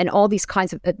Curveball and all these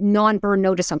kinds of non-burn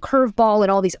notice on Curveball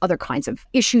and all these other kinds of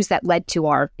issues that led to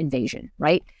our invasion,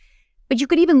 right? But you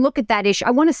could even look at that issue.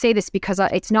 I want to say this because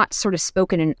it's not sort of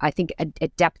spoken in, I think,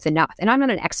 at depth enough. And I'm not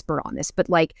an expert on this, but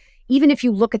like, even if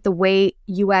you look at the way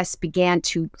U.S. began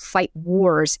to fight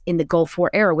wars in the Gulf War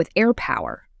era with air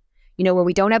power, where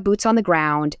we don't have boots on the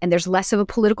ground and there's less of a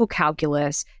political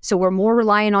calculus. So we're more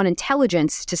reliant on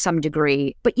intelligence to some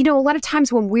degree. But, a lot of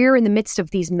times when we're in the midst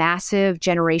of these massive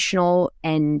generational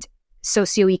and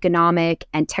socioeconomic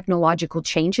and technological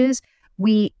changes,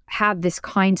 we have this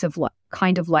kind of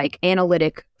like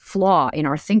analytic flaw in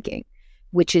our thinking,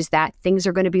 which is that things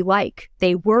are going to be like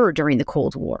they were during the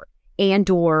Cold War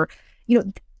or,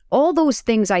 all those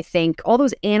things, I think, all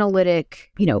those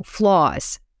analytic,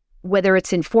 flaws, whether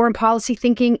it's in foreign policy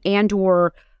thinking and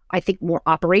or I think more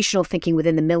operational thinking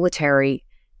within the military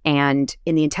and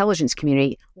in the intelligence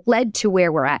community, led to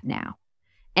where we're at now.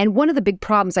 And one of the big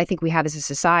problems I think we have as a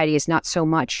society is not so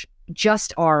much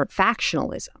just our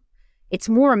factionalism. It's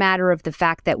more a matter of the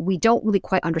fact that we don't really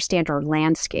quite understand our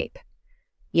landscape,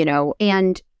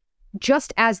 and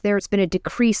just as there's been a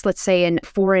decrease, let's say, in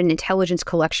foreign intelligence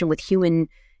collection with human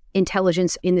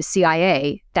intelligence in the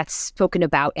CIA, that's spoken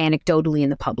about anecdotally in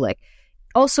the public.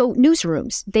 Also,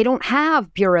 newsrooms. They don't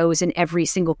have bureaus in every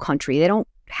single country. They don't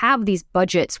have these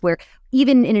budgets where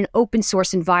even in an open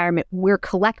source environment, we're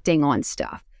collecting on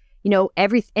stuff.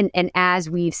 And as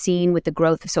we've seen with the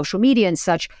growth of social media and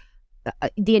such,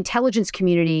 the intelligence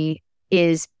community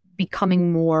is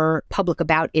becoming more public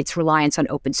about its reliance on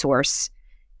open source.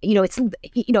 It's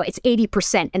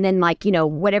 80%. And then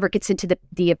whatever gets into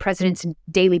the president's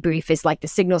daily brief is like the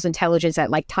signals intelligence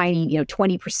at like tiny,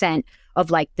 20%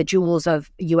 of like the jewels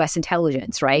of U.S.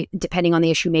 intelligence, right? Depending on the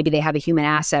issue, maybe they have a human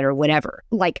asset or whatever.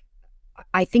 Like,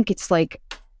 I think it's like,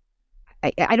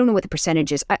 I don't know what the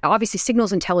percentage is. Obviously,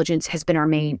 signals intelligence has been our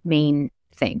main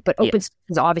thing, but open source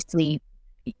is obviously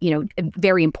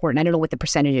very important. I don't know what the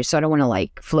percentage is, so I don't want to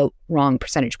like float wrong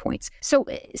percentage points. So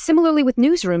similarly with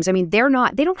newsrooms, I mean, they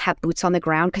don't have boots on the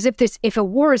ground, because if a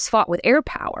war is fought with air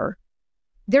power,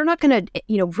 they're not going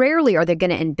to, rarely are they going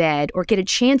to embed or get a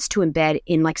chance to embed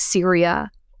in like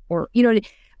Syria or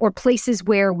places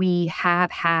where we have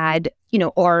had,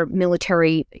 our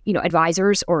military,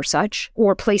 advisors or such,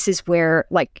 or places where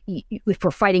like if we're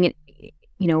fighting it,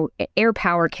 air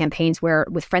power campaigns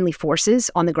with friendly forces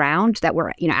on the ground that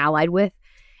we're, allied with.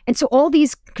 And so all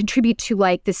these contribute to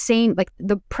like the same, like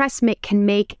the press can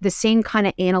make the same kind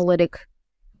of analytic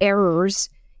errors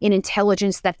in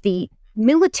intelligence that the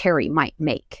military might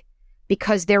make,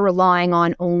 because they're relying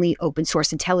on only open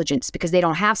source intelligence because they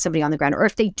don't have somebody on the ground. Or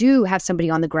if they do have somebody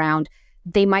on the ground,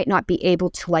 they might not be able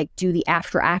to like do the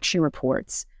after action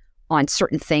reports on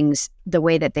certain things the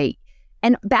way that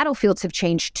and battlefields have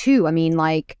changed too. I mean,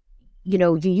 like,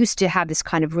 you used to have this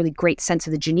kind of really great sense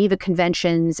of the Geneva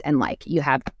Conventions, and like you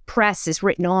have press is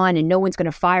written on and no one's going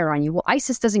to fire on you. Well,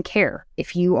 ISIS doesn't care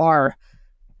if you are,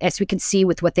 as we can see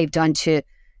with what they've done to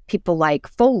people like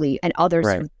Foley and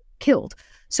others who killed.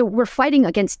 So we're fighting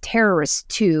against terrorists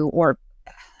too,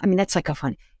 that's like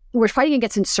we're fighting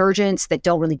against insurgents that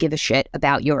don't really give a shit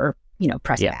about your,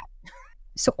 press bat.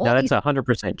 So that's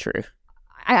 100% true.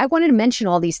 I wanted to mention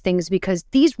all these things because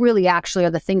these really actually are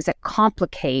the things that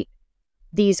complicate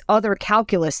these other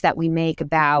calculus that we make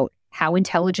about how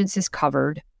intelligence is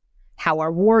covered, how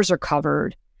our wars are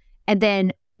covered, and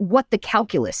then what the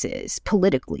calculus is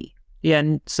politically Yeah,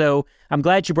 and so I'm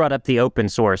glad you brought up the open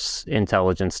source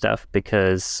intelligence stuff,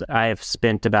 because I have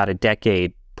spent about a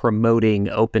decade promoting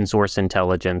open source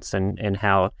intelligence and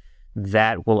how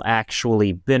that will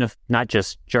actually benefit not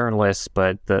just journalists,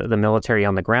 but the military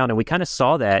on the ground. And we kind of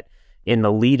saw that in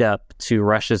the lead up to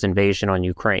Russia's invasion on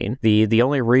Ukraine. The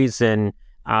only reason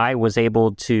I was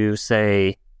able to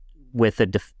say with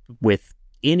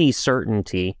any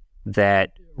certainty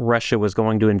that Russia was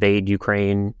going to invade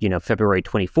Ukraine, February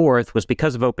 24th, was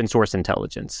because of open source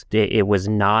intelligence. It was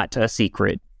not a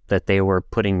secret that they were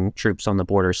putting troops on the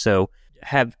border. So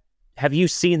have you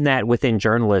seen that within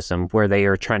journalism, where they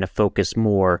are trying to focus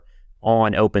more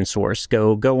on open source?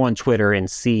 Go on Twitter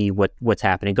and see what's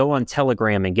happening. Go on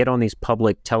Telegram and get on these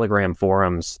public Telegram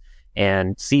forums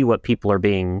and see what people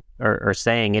are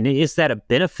saying. And is that a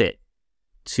benefit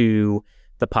to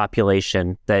the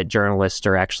population that journalists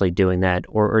are actually doing that,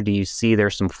 or do you see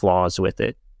there's some flaws with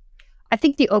it? I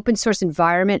think the open source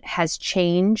environment has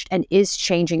changed and is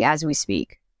changing as we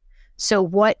speak. So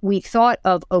what we thought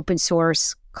of open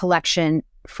source collection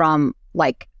from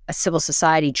like a civil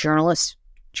society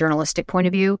journalistic point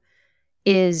of view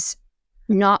is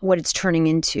not what it's turning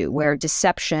into, where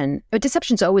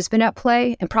deception's always been at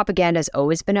play and propaganda's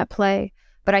always been at play.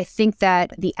 But I think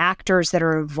that the actors that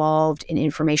are involved in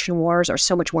information wars are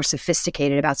so much more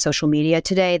sophisticated about social media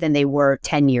today than they were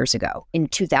 10 years ago in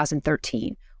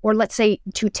 2013, or let's say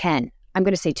 2010. I'm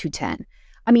going to say 2010.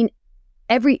 I mean,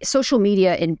 every social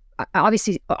media, and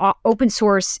obviously open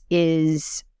source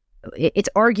it's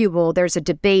arguable. There's a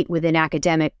debate within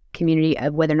academic community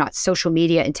of whether or not social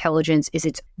media intelligence is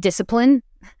its discipline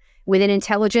within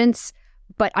intelligence.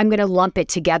 But I'm going to lump it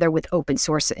together with open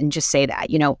source and just say that,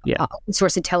 open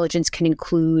source intelligence can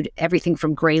include everything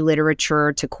from gray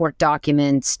literature to court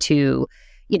documents to,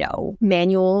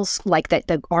 manuals like that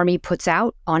the Army puts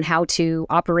out on how to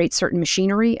operate certain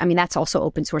machinery. I mean, that's also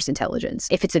open source intelligence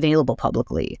if it's available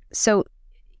publicly. So,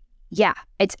 yeah,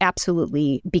 it's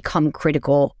absolutely become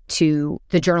critical to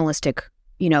the journalistic,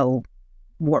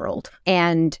 world.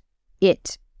 And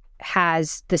it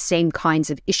has the same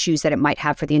kinds of issues that it might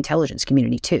have for the intelligence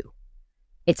community too.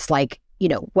 It's like,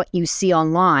 what you see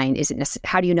online isn't necessarily,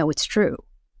 how do you know it's true?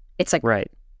 It's like,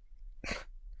 right.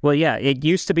 Well, yeah, it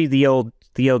used to be the old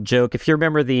joke. If you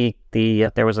remember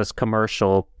there was this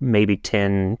commercial maybe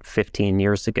 10, 15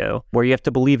 years ago where you have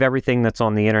to believe everything that's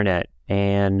on the internet.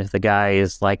 And the guy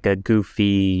is like a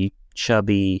goofy,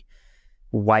 chubby,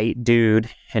 white dude.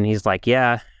 And he's like,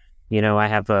 yeah, I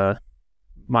have a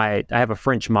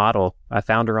French model. I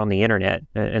found her on the internet.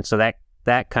 And so that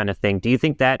kind of thing. Do you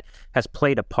think that has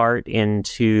played a part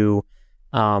into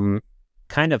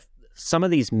kind of some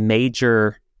of these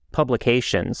major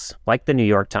publications like the New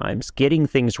York Times getting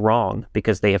things wrong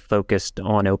because they have focused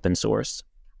on open source?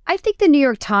 I think the New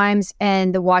York Times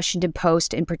and the Washington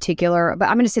Post in particular, but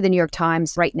I'm going to say the New York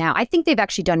Times right now, I think they've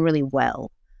actually done really well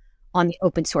on the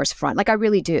open source front. Like, I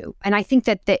really do. And I think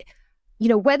that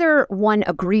whether one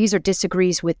agrees or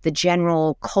disagrees with the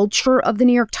general culture of the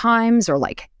New York Times, or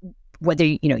like whether,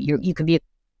 you can be,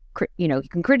 you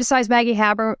can criticize Maggie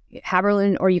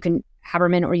Haberman, or you can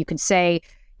say,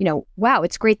 wow,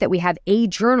 it's great that we have a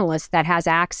journalist that has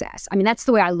access. I mean, that's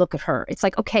the way I look at her. It's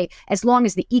like, okay, as long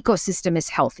as the ecosystem is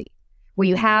healthy, where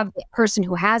you have the person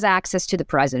who has access to the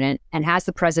president and has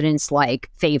the president's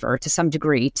favor to some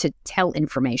degree to tell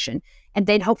information. And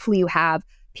then hopefully you have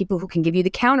people who can give you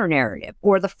the counter narrative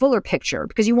or the fuller picture,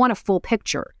 because you want a full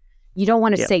picture. You don't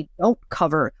want to say,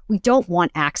 we don't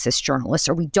want access journalists,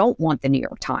 or we don't want the New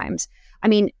York Times. I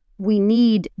mean, we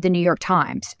need the New York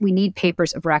Times. We need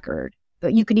papers of record.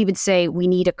 But you could even say we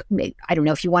need I don't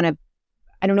know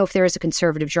if there is a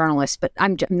conservative journalist, but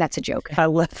that's a joke. I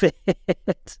love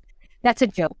it. That's a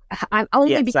joke. I'm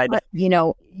only because,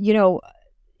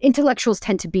 intellectuals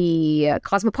tend to be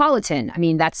cosmopolitan. I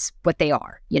mean, that's what they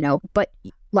are, but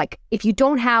like if you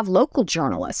don't have local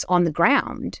journalists on the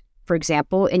ground, for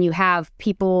example, and you have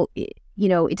people, it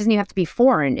doesn't even have to be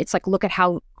foreign. It's like, look at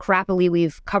how crappily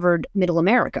we've covered Middle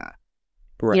America.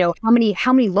 Right.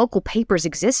 How many local papers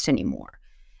exist anymore?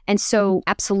 And so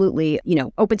absolutely,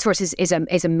 open source is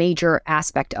a major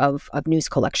aspect of news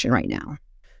collection right now.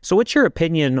 So what's your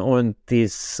opinion on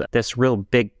this real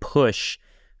big push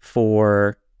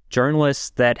for journalists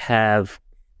that have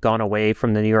gone away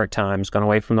from the New York Times, gone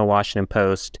away from the Washington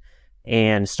Post,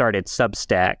 and started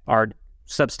Substack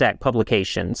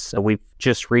publications? So we've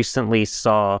just recently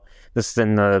saw this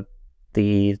in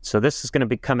so this is going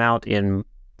to come out in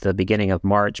the beginning of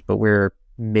March, but we're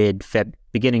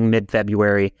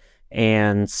mid-February,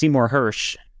 and Seymour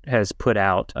Hersh has put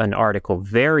out an article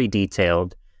very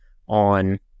detailed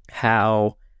on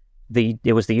how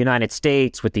it was the United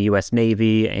States with the U.S.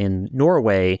 Navy and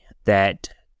Norway that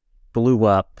blew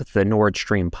up the Nord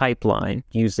Stream pipeline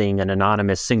using an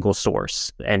anonymous single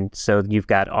source. And so you've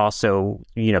got also,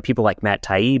 people like Matt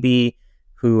Taibbi,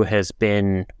 who has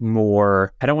been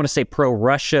more, I don't want to say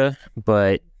pro-Russia,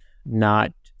 but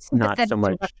not so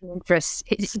much. Russian interests.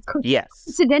 Yes.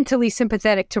 Incidentally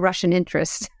sympathetic to Russian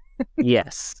interests.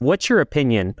 Yes. What's your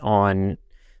opinion on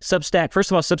Substack?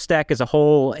 First of all, Substack as a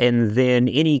whole, and then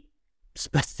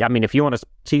if you want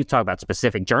to talk about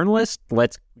specific journalists,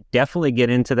 let's definitely get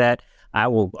into that. I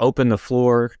will open the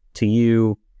floor to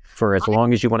you for as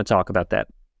long as you want to talk about that.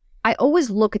 I always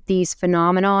look at these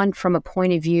phenomenon from a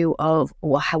point of view of,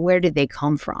 where did they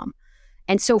come from?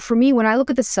 And so for me, when I look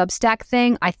at the Substack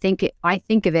thing, I think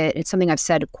of it, it's something I've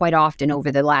said quite often over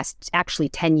the last actually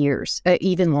 10 years,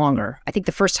 even longer. I think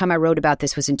the first time I wrote about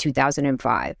this was in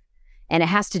 2005. And it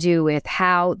has to do with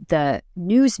how the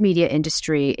news media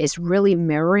industry is really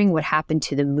mirroring what happened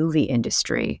to the movie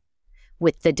industry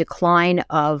with the decline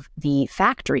of the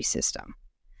factory system.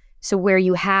 So where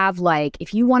you have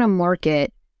if you want to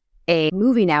market a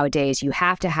movie nowadays, you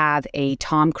have to have a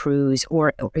Tom Cruise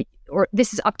or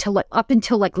this is up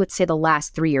until let's say the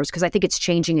last 3 years, because I think it's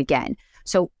changing again.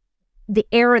 So the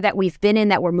era that we've been in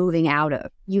that we're moving out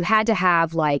of, you had to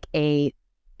have to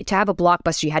have a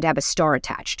blockbuster, you had to have a star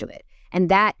attached to it. And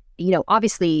that,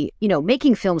 obviously,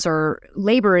 making films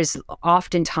labor is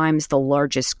oftentimes the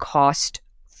largest cost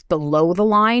below the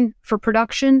line for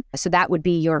production. So that would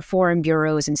be your foreign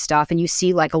bureaus and stuff. And you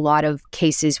see a lot of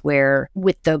cases where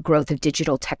with the growth of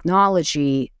digital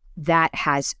technology, that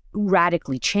has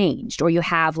radically changed. Or you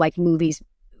have movies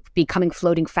becoming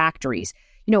floating factories.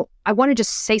 I want to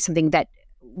just say something that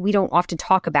we don't often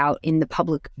talk about in the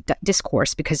public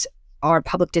discourse, because our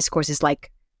public discourse is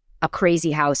a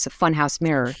crazy house, a funhouse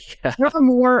mirror. Yeah.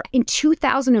 In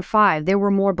 2005, there were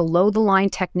more below-the-line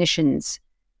technicians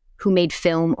who made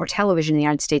film or television in the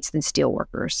United States than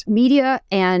steelworkers. Media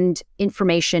and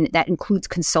information, that includes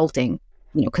consulting,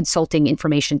 consulting,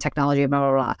 information, technology, blah,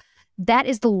 blah, blah. That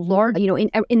is the large,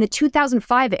 in the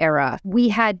 2005 era, we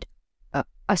had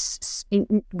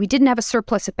we didn't have a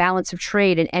surplus of balance of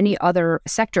trade in any other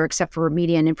sector except for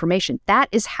media and information. That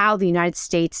is how the United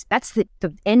States, that's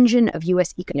the engine of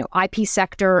U.S. IP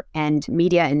sector and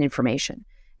media and information.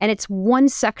 And it's one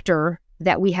sector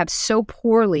that we have so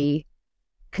poorly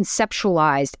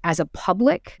conceptualized as a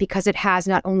public, because it has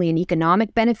not only an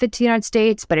economic benefit to the United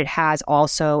States, but it has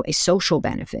also a social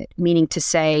benefit, meaning to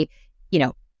say,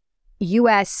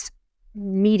 U.S.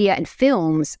 media and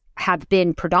films have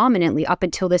been predominantly, up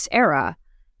until this era,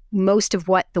 most of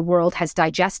what the world has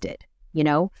digested,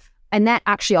 and that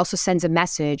actually also sends a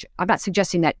message. I'm not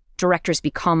suggesting that directors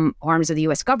become arms of the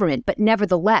U.S. government, but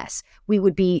nevertheless, we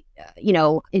would be,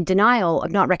 in denial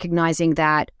of not recognizing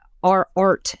that our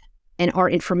art and our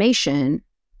information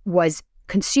was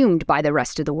consumed by the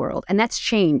rest of the world. And that's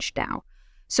changed now.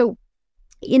 So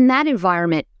in that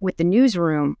environment with the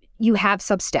newsroom, you have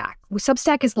Substack.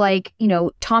 Substack is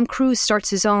Tom Cruise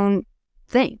starts his own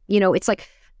thing. It's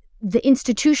the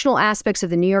institutional aspects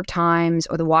of the New York Times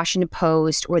or the Washington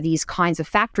Post or these kinds of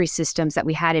factory systems that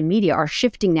we had in media are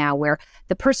shifting now, where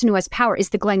the person who has power is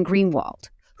the Glenn Greenwald,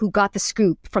 who got the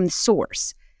scoop from the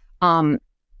source.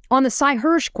 On the Sy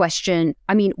Hersh question,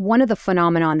 one of the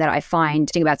phenomenon that I find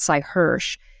about Sy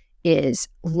Hersh is,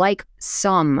 like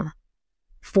some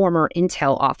former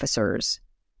intel officers,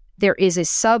 there is a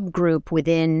subgroup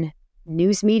within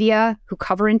news media who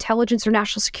cover intelligence or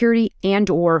national security and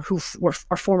or who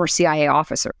are former CIA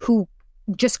officer who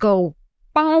just go,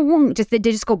 they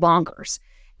just go bonkers.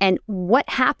 And what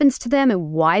happens to them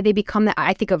and why they become that,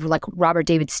 I think of Robert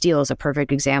David Steele as a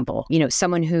perfect example.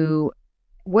 Someone who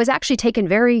was actually taken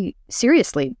very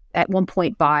seriously at one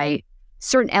point by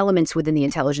certain elements within the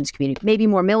intelligence community, maybe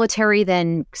more military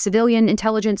than civilian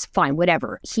intelligence, fine,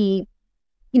 whatever. He,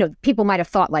 people might have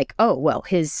thought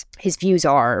his views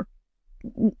are,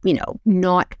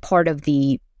 not part of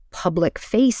the public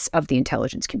face of the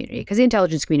intelligence community, because the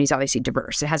intelligence community is obviously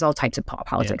diverse. It has all types of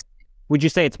politics. Yeah. Would you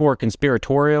say it's more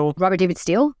conspiratorial? Robert David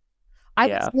Steele? I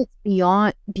would say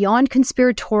it's beyond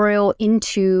conspiratorial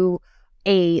into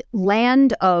a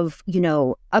land of,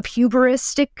 of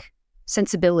hubristic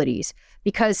sensibilities.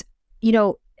 Because,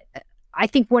 I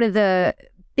think one of the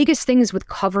biggest things with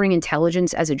covering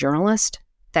intelligence as a journalist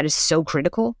that is so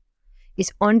critical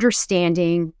is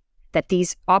understanding that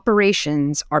these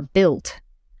operations are built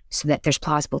so that there's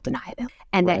plausible deniability,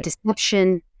 and that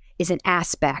deception is an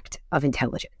aspect of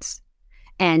intelligence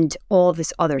and all of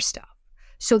this other stuff.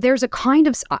 So there's a kind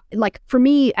of, for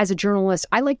me as a journalist,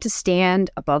 I like to stand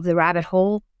above the rabbit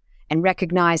hole and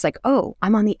recognize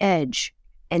I'm on the edge.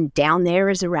 and down there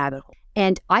is a rabbit hole.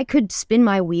 And I could spin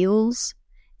my wheels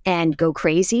and go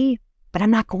crazy, but I'm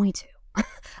not going to.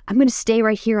 I'm going to stay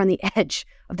right here on the edge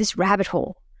of this rabbit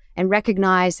hole and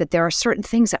recognize that there are certain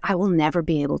things that I will never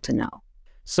be able to know.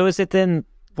 So is it then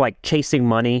like chasing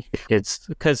money? It's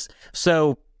because,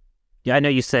 so yeah, I know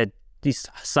you said these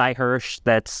Cy Hirsch,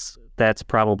 that's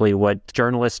probably what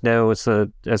journalists know as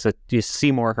a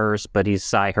Seymour Hirsch, but he's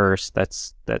Cy Hirsch.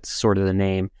 That's sort of the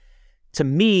name. To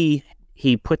me,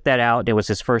 he put that out. It was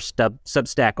his first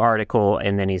Substack article,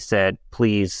 and then he said,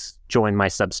 "Please join my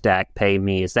Substack, pay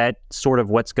me." Is that sort of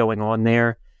what's going on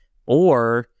there?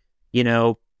 Or, you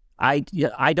know, I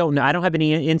don't know. I don't have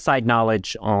any inside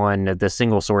knowledge on the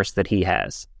single source that he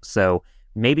has. So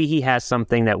maybe he has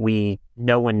something that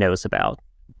no one knows about.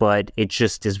 But it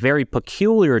just is very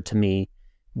peculiar to me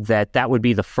that would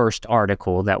be the first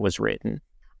article that was written.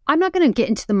 I'm not going to get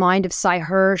into the mind of Cy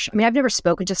Hirsch. I mean, I've never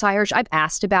spoken to Cy Hirsch. I've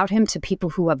asked about him to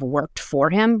people who have worked for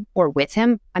him or with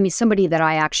him. I mean, somebody that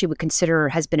I actually would consider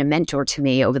has been a mentor to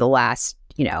me over the last,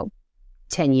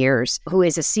 10 years, who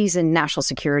is a seasoned national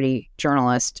security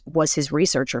journalist, was his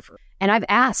researcher. And I've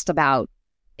asked about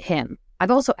him.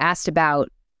 I've also asked about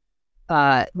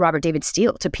Robert David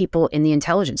Steele to people in the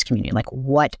intelligence community. Like,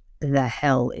 what the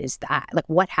hell is that? Like,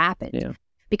 what happened? Yeah.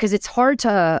 Because it's hard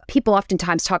to, people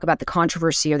oftentimes talk about the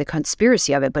controversy or the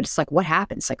conspiracy of it, but it's like, what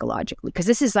happened psychologically? Because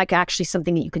this is like actually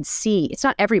something that you can see. It's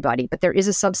not everybody, but there is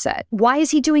a subset. Why is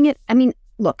he doing it? I mean,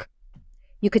 look,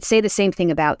 you could say the same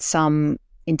thing about some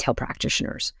intel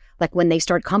practitioners. Like when they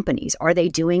start companies, are they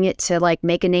doing it to like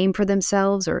make a name for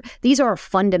themselves? Or these are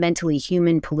fundamentally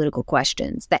human political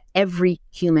questions that every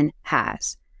human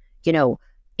has.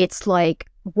 It's like,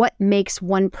 what makes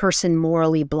one person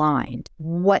morally blind?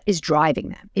 What is driving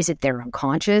them? Is it their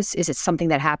unconscious? Is it something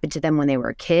that happened to them when they were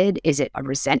a kid? Is it a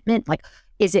resentment? Like,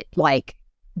 is it like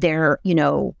their,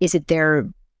 is it their,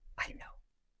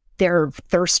 their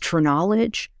thirst for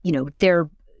knowledge? Their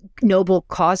noble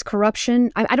cause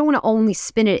corruption? I don't want to only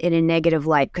spin it in a negative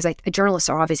light, because journalists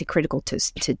are obviously critical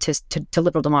to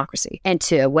liberal democracy and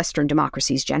to Western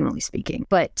democracies, generally speaking.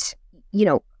 But,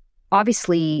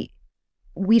 obviously,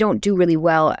 we don't do really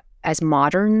well as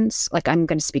moderns. Like, I'm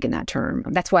going to speak in that term.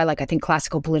 That's why, I think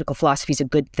classical political philosophy is a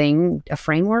good thing, a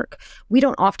framework. We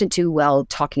don't often do well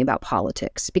talking about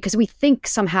politics, because we think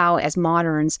somehow as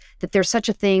moderns that there's such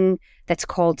a thing that's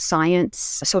called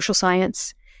science, social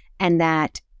science, and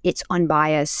that it's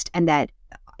unbiased, and that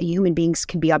human beings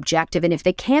can be objective. And if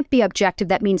they can't be objective,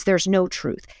 that means there's no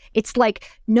truth. It's like,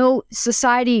 no,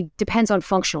 society depends on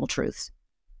functional truths.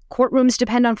 Courtrooms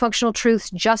depend on functional truths.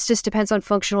 Justice depends on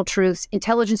functional truths.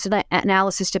 Intelligence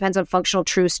analysis depends on functional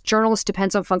truths. Journalists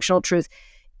depends on functional truth.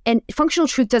 And functional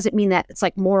truth doesn't mean that it's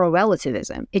like moral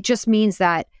relativism. It just means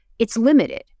that it's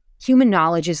limited. Human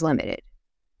knowledge is limited,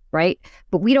 right?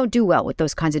 But we don't do well with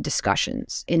those kinds of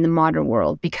discussions in the modern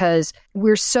world, because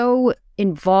we're so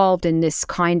involved in this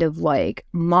kind of like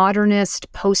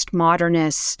modernist,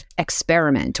 postmodernist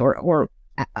experiment, or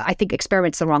I think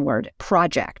experiment's the wrong word,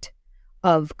 project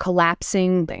of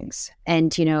collapsing things.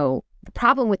 And, the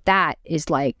problem with that is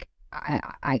like,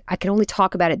 I can only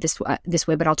talk about it this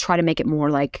way, but I'll try to make it more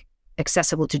like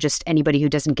accessible to just anybody who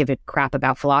doesn't give a crap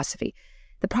about philosophy.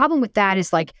 The problem with that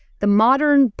is like the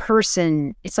modern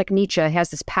person, it's like Nietzsche has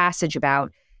this passage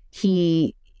about,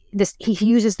 he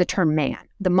uses the term man,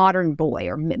 the modern boy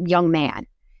or young man.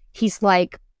 He's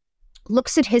like,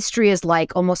 looks at history as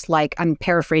like, almost like, I'm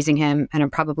paraphrasing him and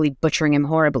I'm probably butchering him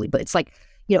horribly, but it's like,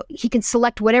 he can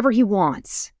select whatever he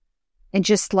wants. And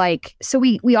just like, so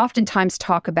we oftentimes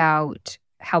talk about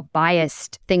how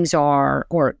biased things are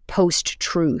or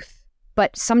post-truth,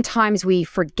 but sometimes we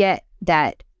forget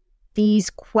that these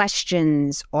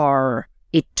questions are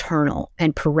eternal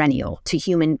and perennial to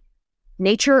human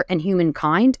nature and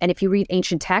humankind. And if you read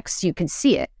ancient texts, you can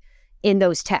see it in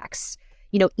those texts.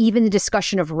 Even the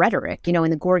discussion of rhetoric, in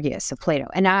the Gorgias of Plato.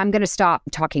 And I'm going to stop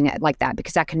talking like that,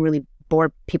 because that can really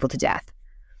bore people to death.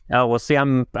 Oh, well, see,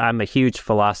 I'm a huge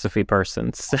philosophy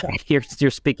person. So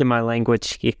you're speaking my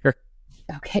language here.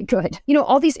 Okay, good.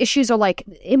 All these issues are like,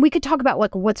 and we could talk about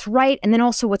like what's right and then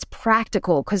also what's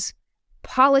practical, because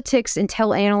politics,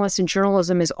 intel analysts, and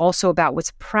journalism is also about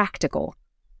what's practical,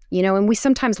 and we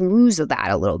sometimes lose that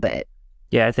a little bit.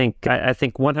 Yeah, I think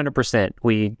 100%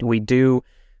 we do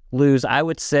lose. I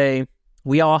would say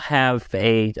we all have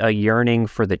a yearning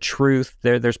for the truth.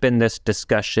 There's been this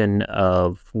discussion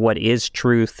of what is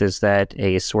truth. Is that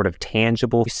a sort of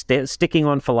tangible, sticking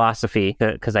on philosophy,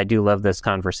 because I do love this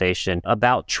conversation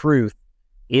about truth.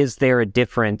 Is there a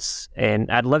difference? And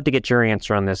I'd love to get your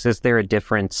answer on this. Is there a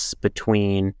difference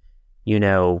between,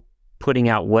 putting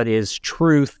out what is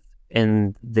truth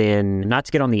and then not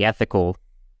to get on the ethical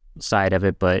side of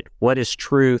it, but what is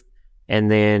truth, and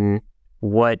then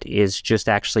what is just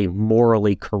actually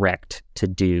morally correct to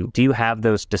do? Do you have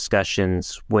those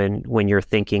discussions when you're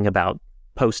thinking about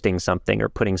posting something or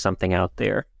putting something out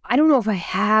there? I don't know if I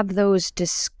have those.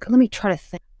 Let me try to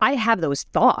think. I have those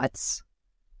thoughts.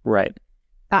 Right.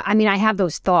 I mean, I have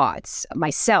those thoughts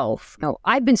myself.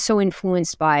 I've been so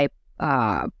influenced by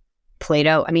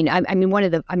Plato.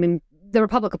 The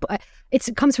Republic.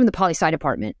 It comes from the poli-sci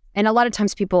department, and a lot of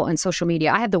times people on social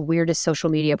media. I have the weirdest social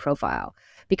media profile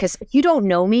because if you don't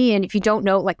know me, and if you don't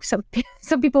know, like some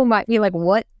people might be like,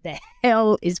 "What the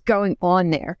hell is going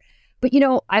on there?" But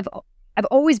I've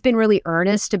always been really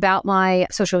earnest about my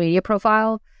social media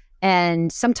profile.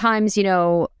 And sometimes,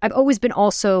 I've always been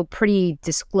also pretty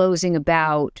disclosing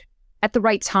about, at the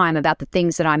right time, about the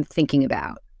things that I'm thinking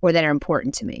about or that are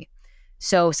important to me.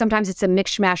 So sometimes it's a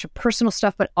mishmash of personal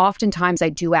stuff, but oftentimes I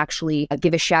do actually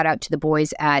give a shout out to the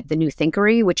boys at The New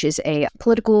Thinkery, which is a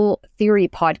political theory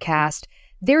podcast.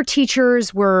 Their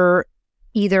teachers were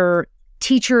either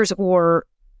teachers or,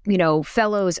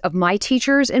 fellows of my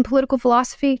teachers in political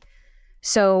philosophy.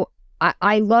 So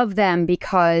I love them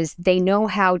because they know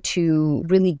how to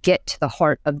really get to the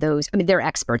heart of those. I mean, they're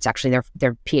experts, actually.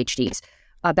 They're PhDs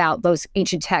about those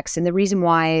ancient texts. And the reason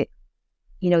why,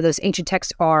 those ancient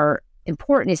texts are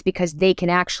important is because they can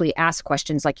actually ask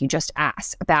questions like you just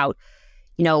asked about,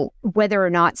 whether or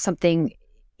not something,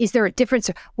 is there a difference?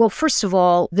 Well, first of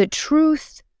all, the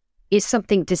truth is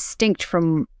something distinct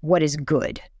from what is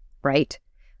good, right?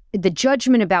 The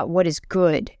judgment about what is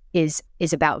good is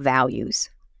about values.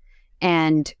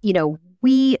 And,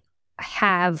 we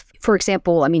have, for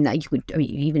example,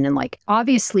 even in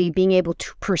obviously being able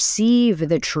to perceive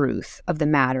the truth of the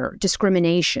matter,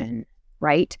 discrimination,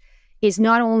 right, is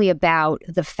not only about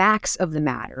the facts of the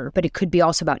matter, but it could be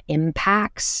also about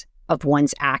impacts of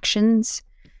one's actions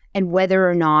and whether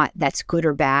or not that's good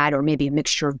or bad, or maybe a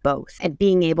mixture of both, and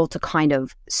being able to kind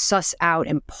of suss out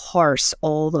and parse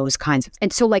all those kinds of.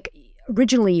 And so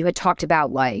originally you had talked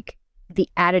about the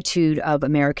attitude of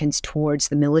Americans towards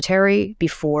the military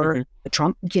before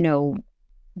Trump,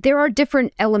 there are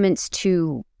different elements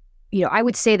to, I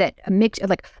would say that a mix,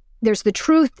 there's the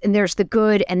truth and there's the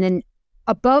good. And then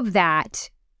above that,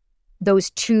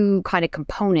 those two kind of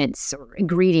components or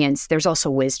ingredients, there's also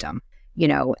wisdom,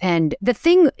 and the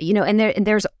thing, and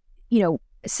there's,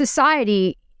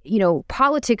 society,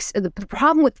 politics, the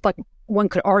problem with one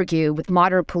could argue with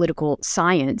modern political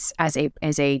science as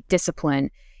a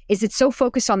discipline is it's so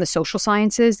focused on the social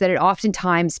sciences that it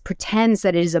oftentimes pretends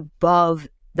that it is above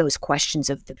those questions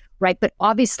of right. But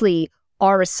obviously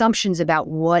our assumptions about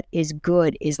what is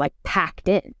good is packed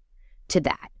in to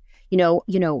that.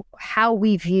 How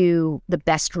we view the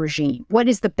best regime. What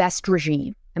is the best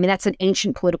regime? I mean, that's an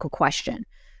ancient political question.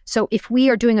 So if we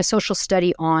are doing a social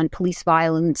study on police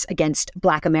violence against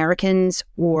Black Americans,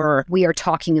 or we are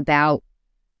talking about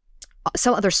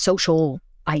some other social,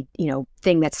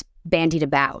 thing that's bandied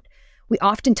about, we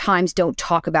oftentimes don't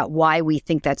talk about why we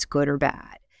think that's good or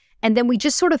bad. And then we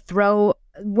just sort of throw,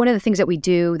 one of the things that we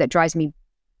do that drives me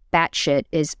batshit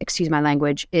is, excuse my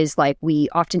language, is we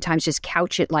oftentimes just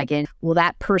couch it in, well,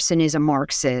 that person is a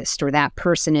Marxist or that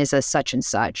person is a such and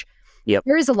such. Yep.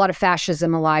 There is a lot of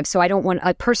fascism alive. So I don't want,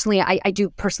 I do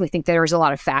personally think there is a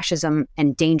lot of fascism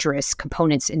and dangerous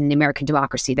components in the American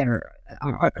democracy that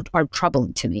are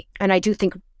troubling to me. And I do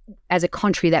think as a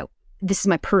country that, this is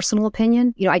my personal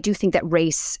opinion, I do think that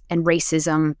race and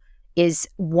racism is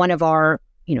one of our,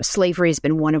 slavery has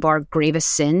been one of our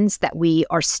gravest sins that we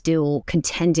are still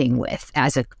contending with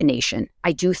as a nation.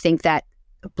 I do think that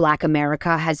Black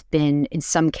America has been, in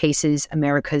some cases,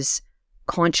 America's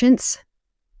conscience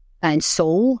and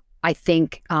soul. I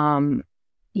think,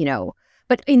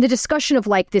 but in the discussion of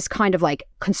this kind of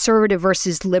conservative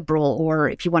versus liberal, or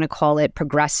if you want to call it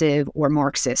progressive or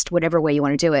Marxist, whatever way you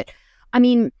want to do it, I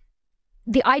mean,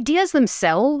 the ideas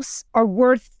themselves are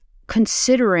worth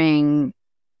considering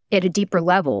at a deeper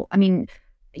level. I mean,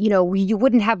 you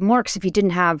wouldn't have Marx if you didn't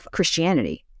have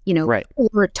Christianity, right,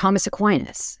 or Thomas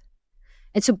Aquinas.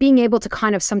 And so being able to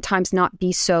kind of sometimes not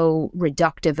be so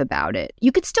reductive about it.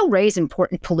 You could still raise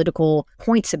important political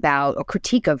points about or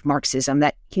critique of Marxism,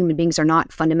 that human beings are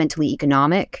not fundamentally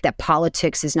economic, that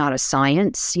politics is not a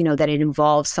science, that it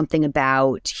involves something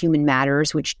about human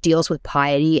matters, which deals with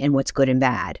piety and what's good and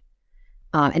bad.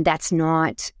 And that's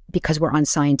not because we're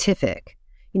unscientific.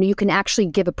 You can actually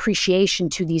give appreciation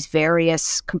to these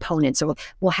various components. So,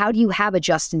 well, how do you have a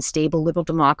just and stable liberal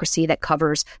democracy that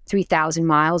covers 3,000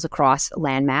 miles across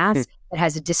landmass, that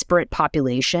has a disparate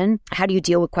population? How do you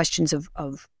deal with questions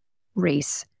of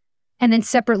race And then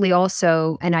separately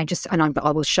also, and I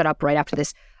will shut up right after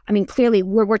this. I mean, clearly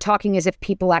we're talking as if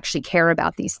people actually care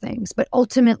about these things, but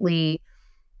ultimately,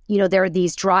 there are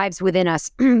these drives within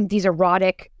us, these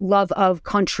erotic love of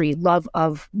country, love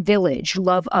of village,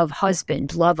 love of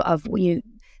husband, love of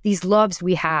these loves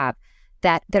we have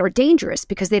that are dangerous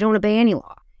because they don't obey any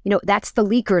law. That's the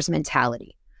leakers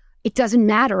mentality. It doesn't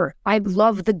matter. I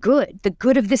love the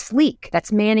good of this leak.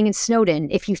 That's Manning and Snowden.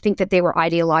 If you think that they were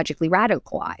ideologically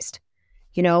radicalized,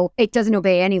 it doesn't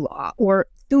obey any law. Or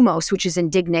thumos, which is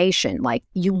indignation. Like,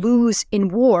 you lose in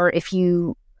war if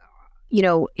you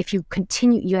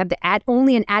continue, you have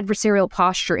only an adversarial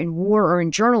posture in war or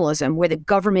in journalism where the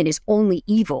government is only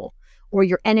evil or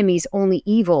your enemy is only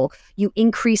evil. You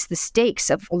increase the stakes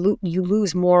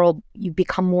you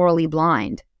become morally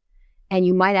blind. And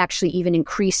you might actually even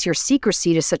increase your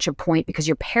secrecy to such a point because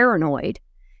you're paranoid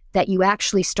that you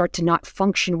actually start to not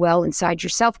function well inside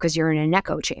yourself because you're in an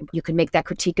echo chamber. You can make that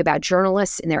critique about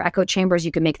journalists in their echo chambers.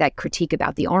 You can make that critique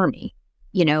about the army,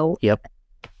 Yep.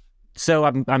 So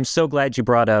I'm so glad you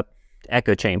brought up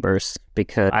echo chambers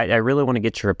because I really want to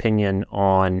get your opinion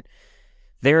on,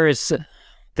 there is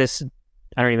this,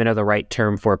 I don't even know the right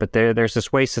term for it, but there's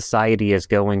this way society is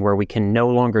going where we can no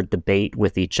longer debate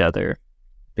with each other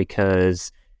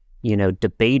because,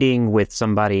 debating with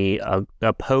somebody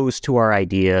opposed to our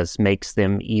ideas makes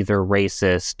them either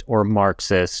racist or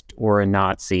Marxist or a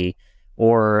Nazi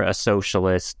or a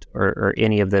socialist or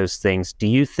any of those things. Do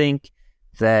you think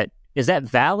is that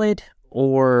valid?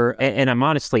 And I'm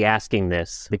honestly asking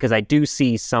this because I do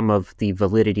see some of the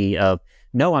validity of,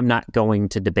 no, I'm not going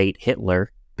to debate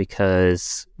Hitler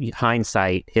because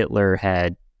hindsight, Hitler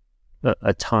had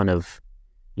a ton of,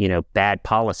 bad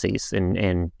policies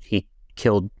and he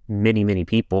killed many, many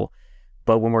people.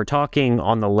 But when we're talking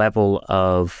on the level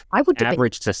of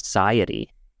average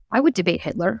society, I would debate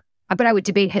Hitler. But I would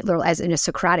debate Hitler as in a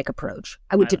Socratic approach.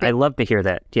 I'd love to hear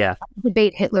that. Yeah. I would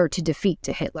debate Hitler to defeat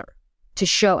Hitler. To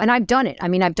show, and I've done it. I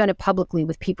mean, I've done it publicly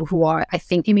with people who are,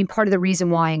 part of the reason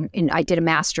why I did a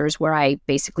master's where I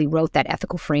basically wrote that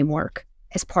ethical framework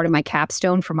as part of my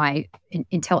capstone for my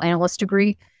Intel analyst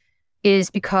degree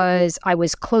is because I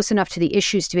was close enough to the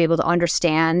issues to be able to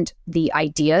understand the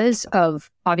ideas of,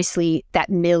 obviously, that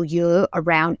milieu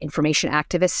around information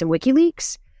activists and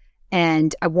WikiLeaks.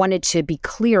 And I wanted to be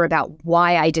clear about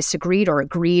why I disagreed or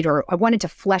agreed, or I wanted to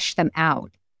flesh them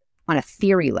out on a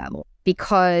theory level.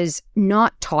 Because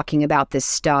not talking about this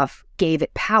stuff gave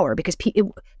it power because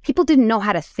people didn't know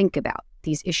how to think about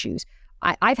these issues.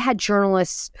 I've had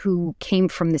journalists who came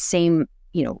from the same,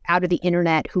 out of the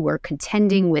internet who were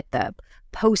contending with the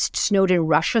post-Snowden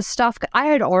Russia stuff. I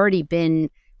had already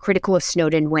been critical of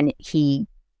Snowden in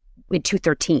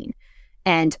 2013.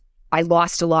 And I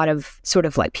lost a lot of sort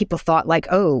of like people thought like,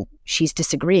 oh, she's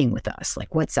disagreeing with us.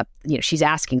 Like, what's up? She's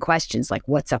asking questions like,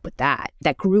 what's up with that?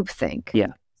 That groupthink.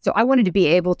 Yeah. So I wanted to be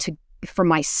able to, for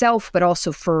myself, but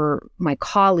also for my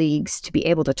colleagues, to be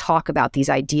able to talk about these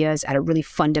ideas at a really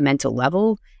fundamental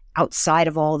level outside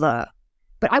of all the...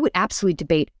 But I would absolutely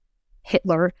debate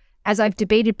Hitler, as I've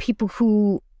debated people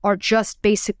who are just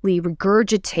basically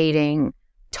regurgitating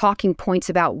talking points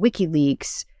about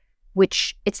WikiLeaks,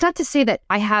 which it's not to say that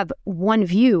I have one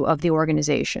view of the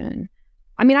organization.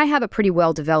 I mean, I have a pretty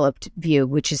well-developed view,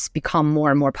 which has become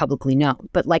more and more publicly known.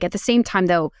 But like at the same time,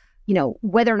 though,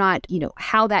 whether or not,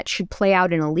 how that should play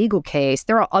out in a legal case,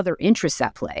 there are other interests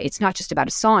at play. It's not just about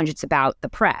Assange, it's about the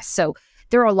press. So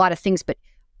there are a lot of things, but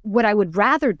what I would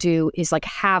rather do is like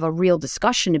have a real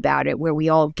discussion about it where we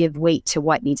all give weight to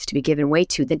what needs to be given weight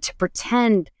to than to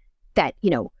pretend that,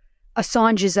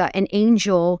 Assange is an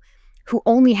angel who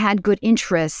only had good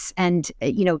interests and,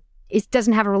 it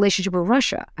doesn't have a relationship with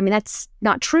Russia. I mean, that's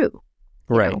not true.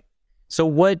 Right.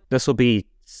 So this will be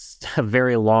a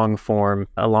very long form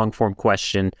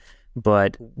question,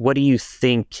 but what do you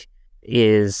think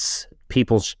is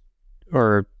people's,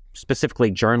 or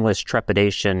specifically journalist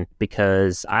trepidation?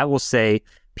 Because I will say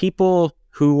people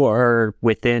who are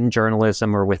within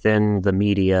journalism or within the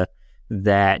media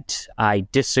that I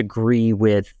disagree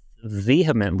with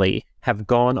vehemently have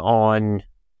gone on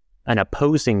an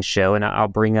opposing show, and I'll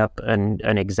bring up an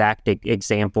exact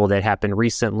example that happened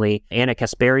recently. Ana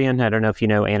Kasparian, I don't know if you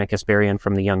know Ana Kasparian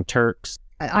from the Young Turks.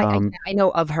 I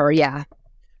know of her, yeah.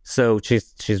 So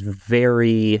she's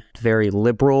very, very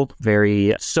liberal,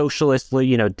 very socialist,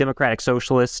 democratic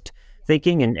socialist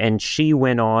thinking, and she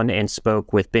went on and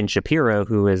spoke with Ben Shapiro,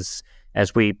 who is,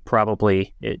 as we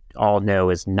probably all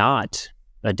know, is not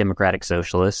a democratic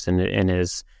socialist and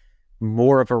is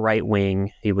more of a right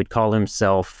wing. He would call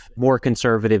himself more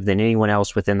conservative than anyone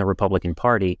else within the Republican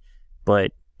Party.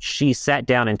 But she sat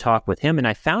down and talked with him, and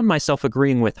I found myself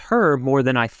agreeing with her more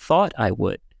than I thought I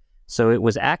would. So it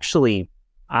was actually,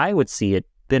 I would see it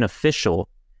beneficial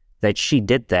that she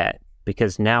did that,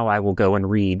 because now I will go and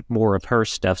read more of her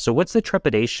stuff. So what's the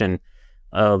trepidation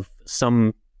of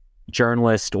some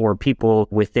journalists or people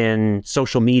within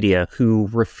social media who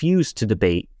refuse to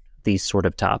debate these sort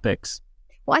of topics?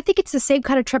 Well, I think it's the same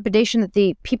kind of trepidation that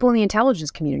the people in the intelligence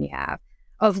community have,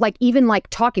 of like even like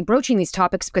broaching these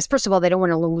topics, because first of all, they don't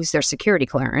want to lose their security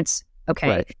clearance. Okay.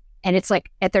 Right. And it's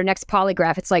like at their next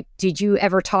polygraph, it's like, did you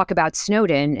ever talk about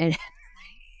Snowden? And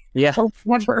Yeah.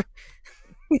 Never.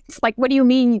 It's like, what do you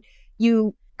mean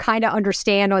you kind of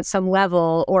understand on some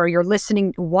level, or you're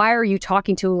listening? Why are you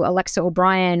talking to Alexa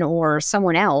O'Brien or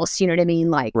someone else? You know what I mean?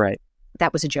 Like, Right.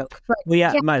 That was a joke. But, Well,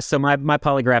 yeah. My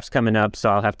polygraph's coming up, so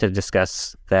I'll have to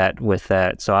discuss that with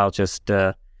that. So I'll just,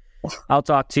 I'll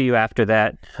talk to you after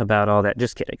that about all that.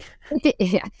 Just kidding.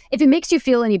 If it makes you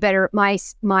feel any better,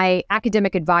 my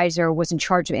academic advisor was in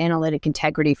charge of analytic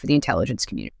integrity for the intelligence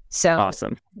community. So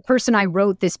Awesome. The person I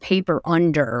wrote this paper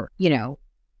under,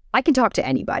 I can talk to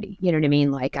anybody. You know what I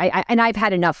mean? Like I've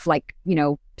had enough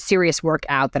serious work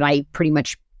out that I pretty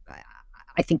much,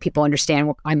 I think people understand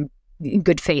what I'm in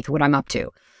good faith, what I'm up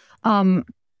to.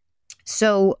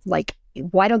 So like,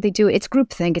 why don't they do it? It's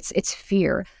groupthink. It's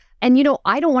fear. And,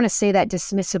 I don't want to say that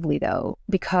dismissively, though,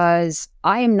 because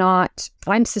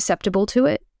I'm susceptible to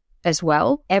it as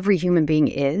well. Every human being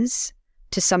is,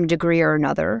 to some degree or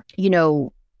another.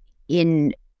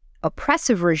 In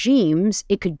oppressive regimes,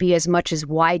 it could be as much as,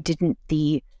 why didn't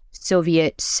the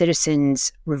Soviet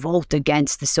citizens revolt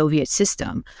against the Soviet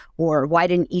system? Or why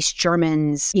didn't East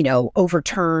Germans,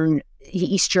 overturn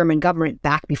the East German government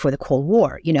back before the Cold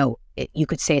War? You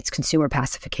could say it's consumer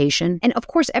pacification. And of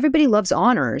course, everybody loves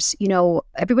honors.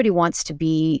 Everybody wants to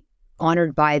be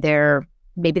honored by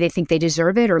maybe they think they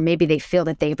deserve it, or maybe they feel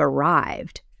that they've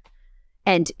arrived.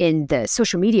 And in the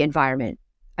social media environment,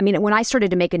 I mean, when I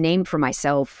started to make a name for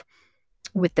myself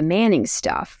with the Manning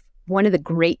stuff, one of the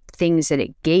great things that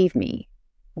it gave me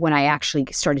when I actually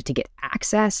started to get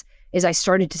access is I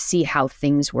started to see how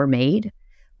things were made.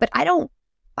 But I don't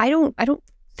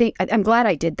think, I'm glad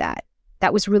I did that.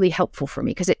 That was really helpful for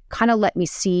me, because it kind of let me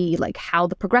see like how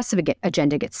the progressive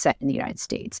agenda gets set in the United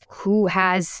States, who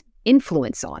has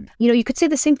influence on. You could say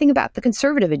the same thing about the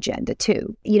conservative agenda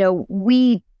too.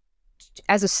 We,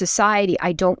 as a society,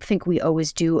 I don't think we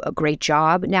always do a great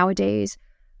job nowadays.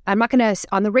 I'm not going to,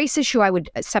 on the race issue, I would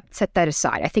set that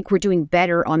aside. I think we're doing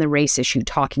better on the race issue,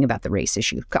 talking about the race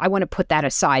issue. I want to put that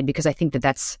aside because I think that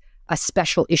that's a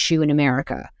special issue in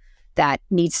America that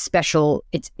needs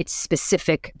it's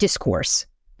specific discourse,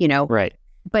 Right.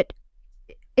 But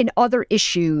in other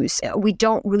issues, we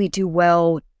don't really do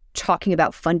well talking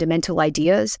about fundamental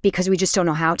ideas because we just don't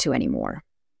know how to anymore.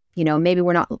 Maybe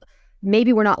we're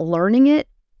not learning it.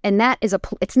 And that is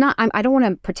it's not, I don't want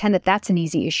to pretend that that's an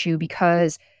easy issue,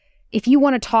 because if you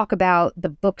want to talk about the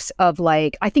books of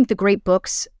I think the great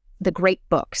books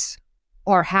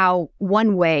are how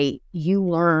one way you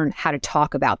learn how to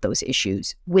talk about those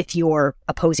issues with your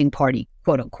opposing party,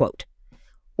 quote unquote.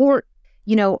 Or,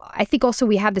 I think also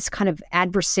we have this kind of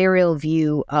adversarial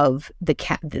view of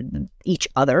each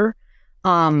other,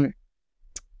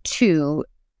 too,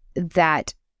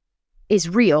 that is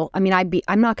real. I mean,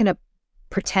 I'm not going to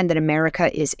pretend that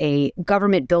America is a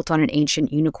government built on an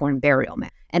ancient unicorn burial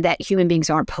mat and that human beings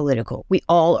aren't political. We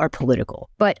all are political.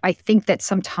 But I think that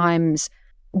sometimes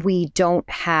we don't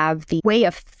have the way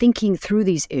of thinking through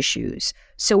these issues.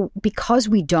 So because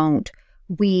we don't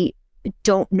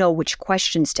know which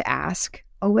questions to ask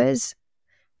always.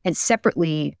 And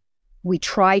separately, we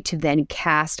try to then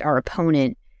cast our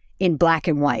opponent in black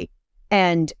and white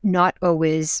and not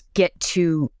always get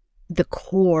to the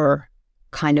core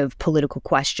kind of political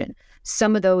question.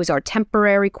 Some of those are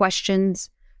temporary questions.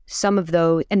 Some of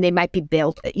those, and they might be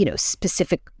built,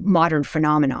 specific modern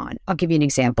phenomenon. I'll give you an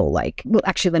example.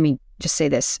 Actually, let me just say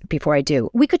this before I do.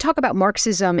 We could talk about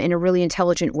Marxism in a really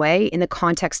intelligent way in the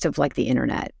context of the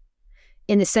internet,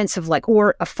 in the sense of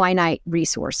or a finite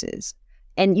resources.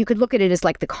 And you could look at it as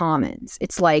the commons.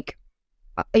 It's like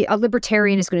a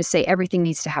libertarian is going to say everything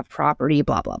needs to have property,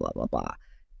 blah, blah, blah, blah, blah.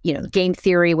 Game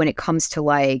theory when it comes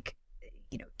to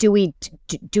do we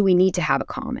need to have a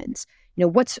commons?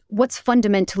 What's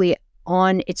fundamentally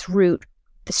on its root,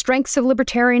 the strengths of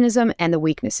libertarianism and the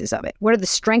weaknesses of it? What are the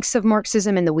strengths of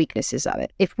Marxism and the weaknesses of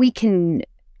it? If we can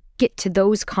get to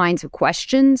those kinds of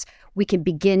questions, we can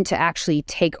begin to actually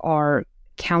take our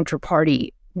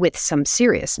counterparty with some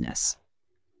seriousness,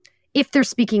 if they're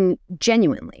speaking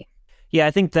genuinely. Yeah,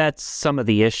 I think that's some of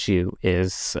the issue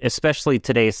is, especially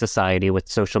today's society with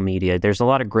social media, there's a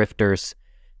lot of grifters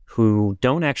who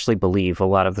don't actually believe a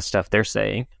lot of the stuff they're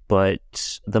saying.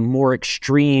 But the more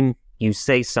extreme you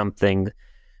say something,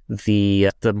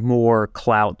 the more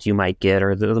clout you might get,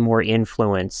 or the more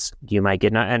influence you might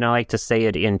get. And I like to say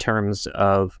it in terms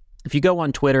of, if you go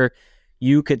on Twitter,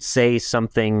 you could say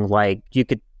something like, you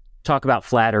could talk about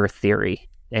flat earth theory,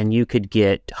 and you could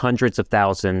get hundreds of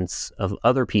thousands of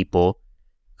other people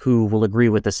who will agree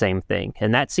with the same thing.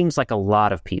 And that seems like a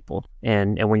lot of people.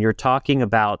 And when you're talking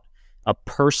about a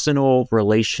personal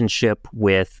relationship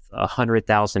with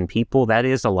 100,000 people, that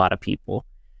is a lot of people.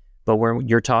 But when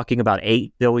you're talking about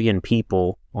 8 billion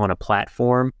people on a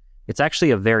platform, it's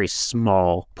actually a very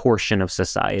small portion of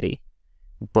society.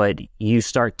 But you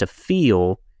start to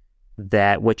feel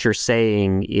that what you're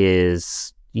saying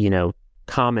is,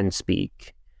 common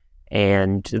speak.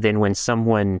 And then when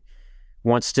someone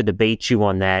wants to debate you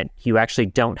on that, you actually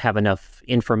don't have enough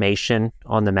information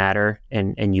on the matter,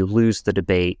 and you lose the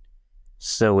debate.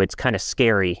 So it's kind of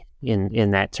scary in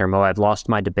that term. Oh, I've lost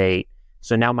my debate.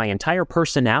 So now my entire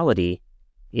personality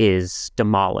is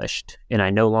demolished, and I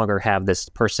no longer have this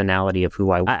personality of who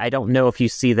I don't know if you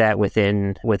see that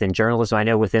within journalism. I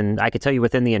know I could tell you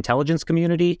within the intelligence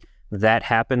community, that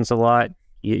happens a lot.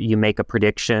 You make a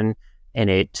prediction and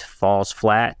it falls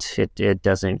flat. It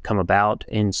doesn't come about.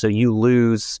 And so you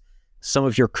lose some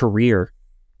of your career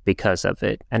because of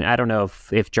it. And I don't know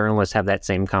if journalists have that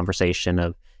same conversation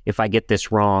of, if I get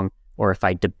this wrong, or if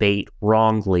I debate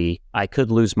wrongly, I could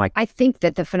lose my... I think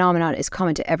that the phenomenon is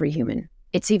common to every human.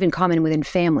 It's even common within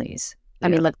families. Yeah. I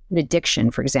mean, like an addiction,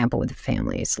 for example, with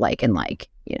families,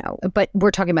 but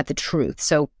we're talking about the truth.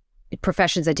 So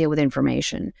professions that deal with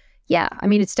information. Yeah, I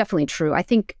mean, it's definitely true. I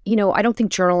think, I don't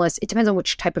think journalists, it depends on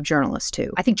which type of journalist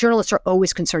too. I think journalists are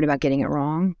always concerned about getting it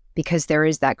wrong because there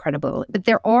is that credibility. But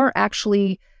there are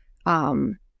actually...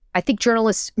 I think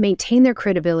journalists maintain their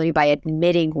credibility by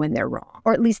admitting when they're wrong,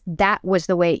 or at least that was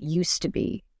the way it used to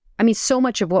be. I mean, so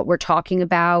much of what we're talking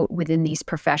about within these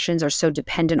professions are so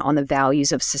dependent on the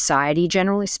values of society,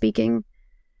 generally speaking.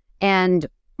 And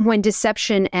when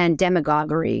deception and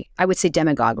demagoguery, I would say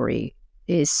demagoguery,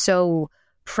 is so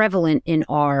prevalent in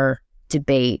our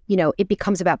debate, it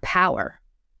becomes about power.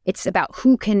 It's about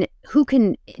who can,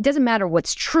 it doesn't matter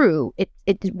what's true.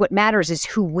 What matters is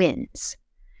who wins.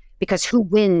 Because who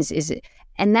wins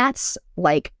and that's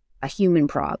like a human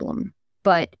problem.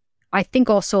 But I think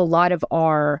also a lot of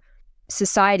our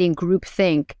society and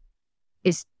groupthink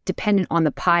is dependent on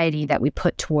the piety that we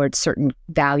put towards certain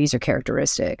values or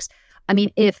characteristics. I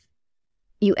mean, if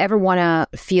you ever want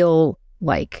to feel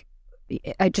like,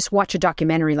 I just watched a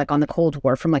documentary like on the Cold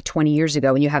War from like 20 years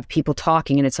ago, and you have people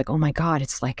talking and it's like, oh my God,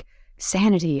 it's like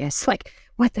sanity. It's like,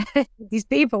 what the heck? These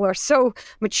people are so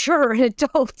mature and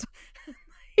adult.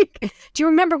 Do you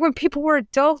remember when people were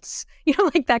adults?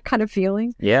 Like that kind of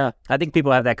feeling? Yeah. I think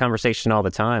people have that conversation all the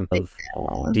time.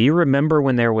 Do you remember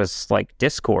when there was like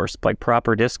discourse, like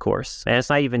proper discourse? And it's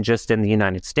not even just in the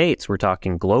United States. We're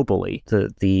talking globally.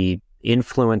 The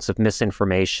influence of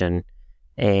misinformation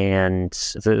and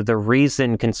the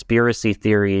reason conspiracy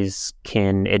theories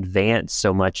can advance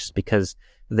so much is because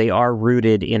they are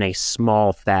rooted in a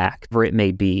small fact, whatever it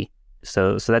may be.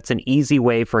 So that's an easy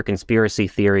way for a conspiracy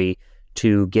theory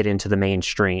to get into the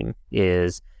mainstream,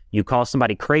 is you call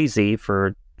somebody crazy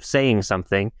for saying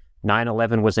something.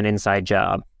 9/11 was an inside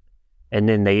job. And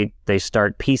then they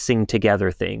start piecing together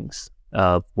things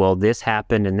of, well, this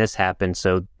happened and this happened,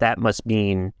 so that must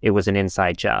mean it was an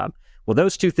inside job. Well,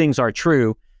 those two things are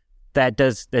true.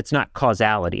 That's not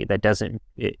causality. That doesn't,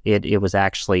 it was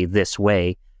actually this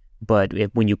way. But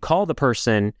when you call the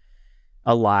person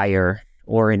a liar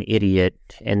or an idiot,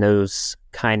 and those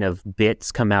kind of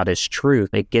bits come out as truth,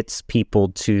 it gets people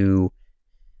to,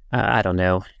 I don't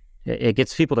know, it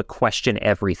gets people to question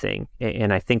everything.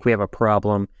 And I think we have a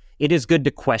problem. It is good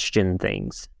to question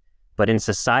things, but in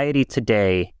society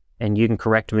today, and you can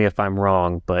correct me if I'm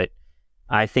wrong, but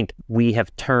I think we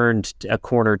have turned a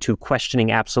corner to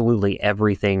questioning absolutely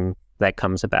everything that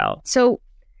comes about. So,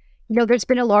 there's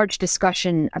been a large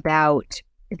discussion about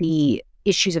the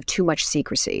issues of too much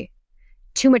secrecy.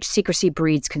 Too much secrecy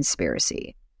breeds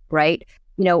conspiracy, right?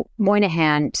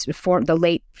 Moynihan, the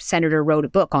late senator, wrote a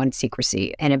book on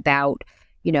secrecy and about,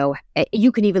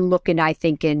 you can even look in, I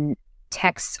think, in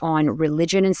texts on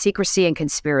religion and secrecy and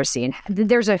conspiracy. And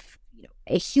there's a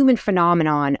human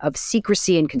phenomenon of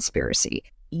secrecy and conspiracy.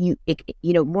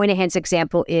 Moynihan's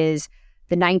example is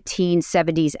the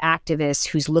 1970s activist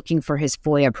who's looking for his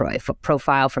FOIA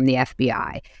profile from the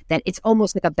FBI, that it's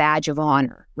almost like a badge of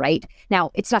honor, right?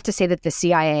 Now, it's not to say that the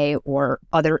CIA or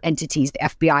other entities, the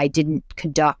FBI, didn't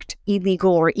conduct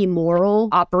illegal or immoral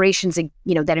operations,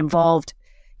 that involved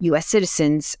U.S.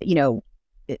 citizens,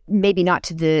 maybe not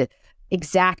to the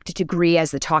exact degree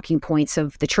as the talking points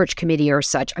of the church committee or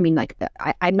such. I mean, like,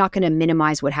 I'm not going to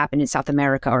minimize what happened in South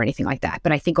America or anything like that.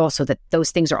 But I think also that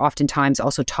those things are oftentimes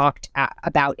also talked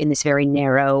about in this very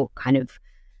narrow kind of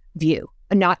view,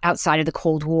 not outside of the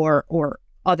Cold War or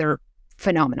other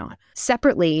phenomenon.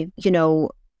 Separately,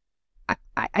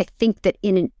 I think that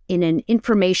in an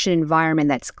information environment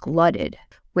that's glutted,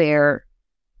 where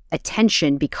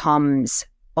attention becomes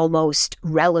almost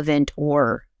relevant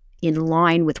or in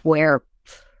line with where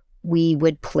we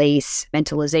would place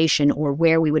mentalization or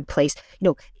where we would place,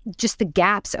 just the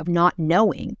gaps of not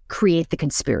knowing create the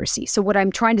conspiracy. So what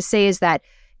I'm trying to say is that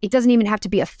it doesn't even have to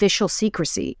be official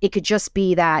secrecy. It could just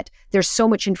be that there's so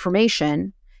much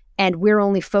information and we're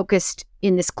only focused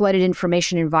in this glutted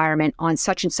information environment on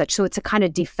such and such. So it's a kind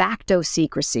of de facto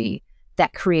secrecy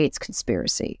that creates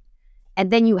conspiracy. And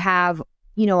then you have,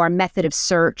 our method of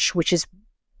search, which is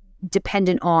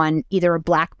dependent on either a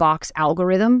black box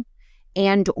algorithm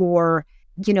and or,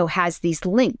 has these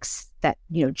links that,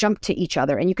 jump to each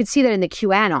other. And you can see that in the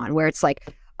QAnon, where it's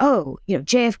like, oh,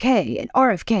 JFK and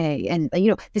RFK and,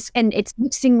 this, and it's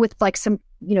mixing with like some,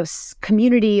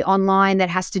 community online that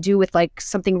has to do with like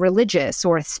something religious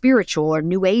or spiritual or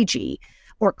new agey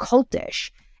or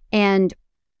cultish. And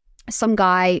some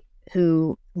guy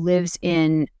who lives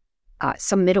in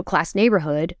some middle-class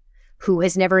neighborhood who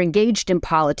has never engaged in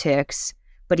politics,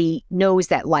 but he knows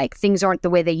that like things aren't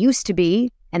the way they used to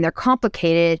be and they're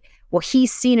complicated. Well,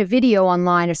 he's seen a video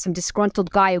online of some disgruntled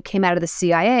guy who came out of the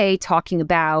CIA talking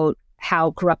about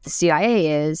how corrupt the CIA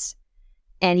is,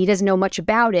 and he doesn't know much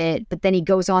about it, but then he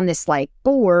goes on this like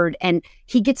board and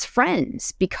he gets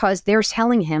friends because they're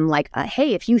telling him like,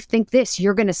 hey, if you think this,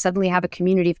 you're going to suddenly have a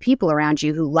community of people around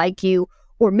you who like you,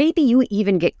 or maybe you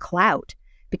even get clout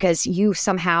because you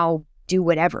somehow do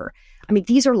whatever. I mean,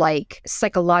 these are like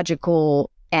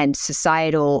psychological and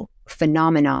societal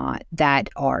phenomena that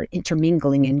are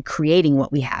intermingling and creating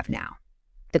what we have now.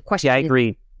 The question I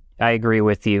agree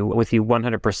with you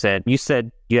 100%. You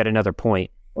said you had another point.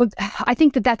 Well, I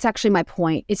think that that's actually my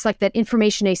point. It's like that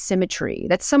information asymmetry,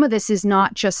 that some of this is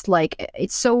not just like,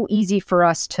 it's so easy for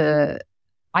us to,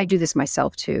 I do this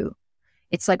myself too.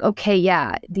 It's like, okay,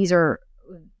 yeah, these are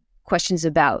questions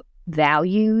about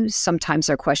values. Sometimes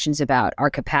they're questions about our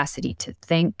capacity to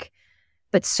think.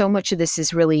 But so much of this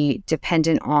is really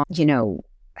dependent on,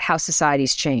 how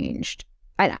society's changed.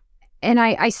 And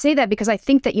I say that because I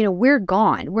think that, we're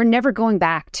gone. We're never going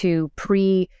back to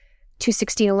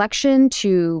pre-2016 election,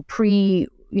 to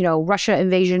Russia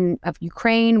invasion of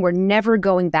Ukraine. We're never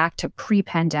going back to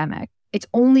pre-pandemic. It's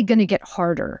only going to get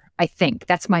harder, I think.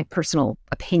 That's my personal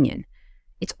opinion.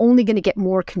 It's only going to get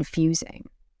more confusing.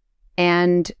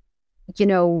 And,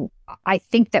 I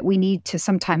think that we need to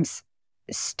sometimes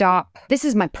stop. This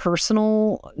is my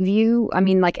personal view. I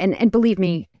mean, like, and believe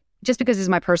me, just because it's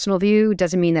my personal view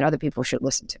doesn't mean that other people should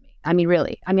listen to me. I mean,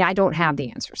 really. I mean, I don't have the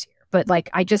answers here. But like,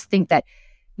 I just think that,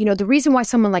 the reason why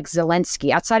someone like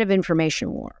Zelensky, outside of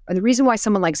information war, or the reason why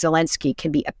someone like Zelensky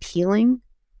can be appealing,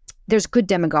 there's good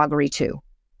demagoguery too.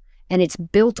 And it's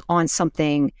built on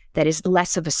something that is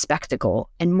less of a spectacle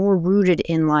and more rooted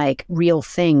in like real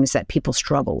things that people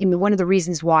struggle. I mean, one of the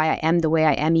reasons why I am the way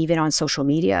I am, even on social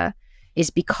media, is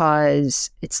because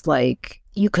it's like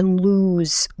you can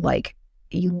lose, like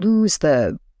you lose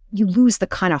the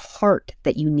kind of heart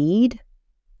that you need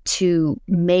to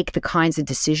make the kinds of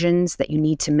decisions that you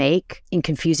need to make in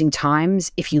confusing times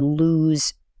if you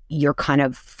lose your kind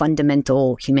of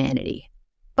fundamental humanity.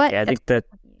 But yeah, I think that,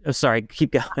 sorry,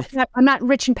 keep going. I'm not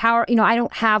rich in power. I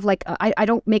don't have like, I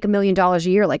don't make $1 million a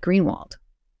year like Greenwald.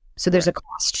 So there's a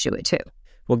cost to it too.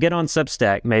 Well, get on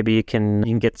Substack. Maybe you can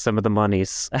get some of the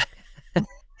monies.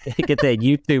 Get that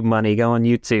YouTube money. Go on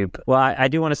YouTube. Well, I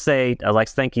do want to say,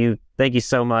 Alex, thank you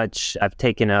so much. I've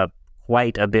taken up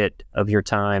quite a bit of your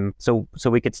time, so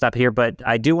we could stop here. But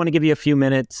I do want to give you a few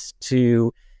minutes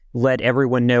to let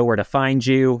everyone know where to find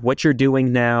you, what you're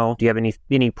doing now. Do you have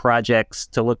any projects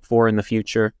to look for in the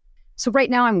future? So right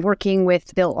now I'm working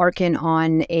with Bill Arkin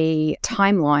on a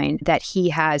timeline that he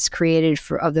has created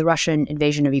of the Russian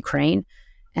invasion of Ukraine.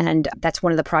 And that's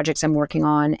one of the projects I'm working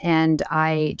on. And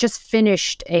I just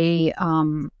finished a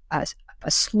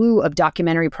slew of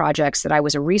documentary projects that I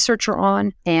was a researcher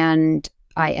on. And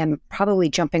I am probably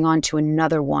jumping on to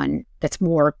another one that's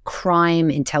more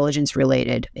crime intelligence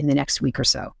related in the next week or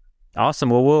so. Awesome.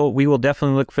 Well, we will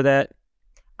definitely look for that.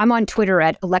 I'm on Twitter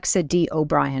at Alexa D.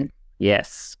 O'Brien.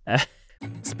 Yes.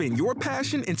 Spin your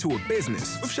passion into a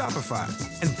business with Shopify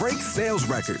and break sales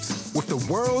records with the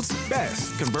world's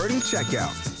best converting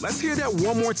checkout. Let's hear that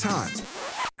one more time.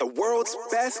 The world's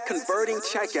best converting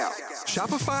checkout.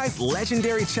 Shopify's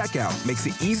legendary checkout makes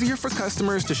it easier for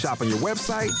customers to shop on your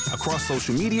website, across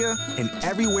social media, and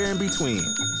everywhere in between.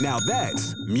 Now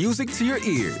that's music to your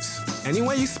ears. Any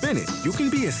way you spin it, you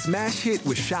can be a smash hit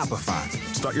with Shopify.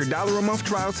 Start your $1 a month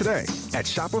trial today at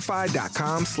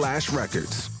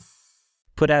shopify.com/records.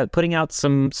 Putting out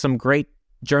some great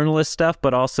journalist stuff,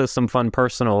 but also some fun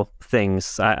personal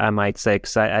things, I might say,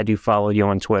 because I do follow you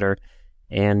on Twitter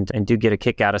and do get a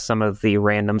kick out of some of the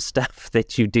random stuff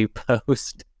that you do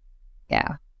post.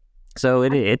 Yeah. So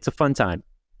it's a fun time.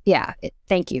 Yeah.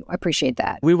 Thank you. I appreciate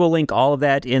that. We will link all of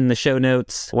that in the show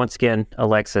notes. Once again,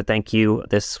 Alexa, thank you.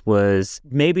 This was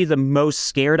maybe the most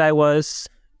scared I was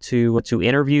to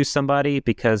interview somebody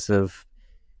because of,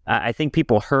 I think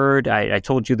people heard, I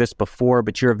told you this before,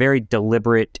 but you're very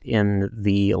deliberate in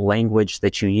the language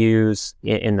that you use,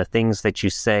 in the things that you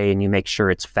say, and you make sure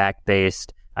it's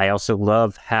fact-based. I also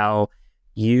love how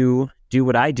you do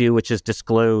what I do, which is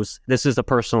disclose, this is a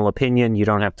personal opinion. You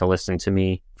don't have to listen to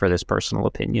me for this personal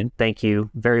opinion. Thank you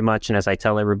very much. And as I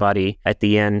tell everybody at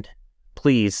the end,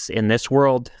 please, in this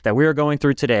world that we are going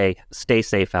through today, stay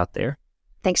safe out there.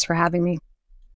 Thanks for having me.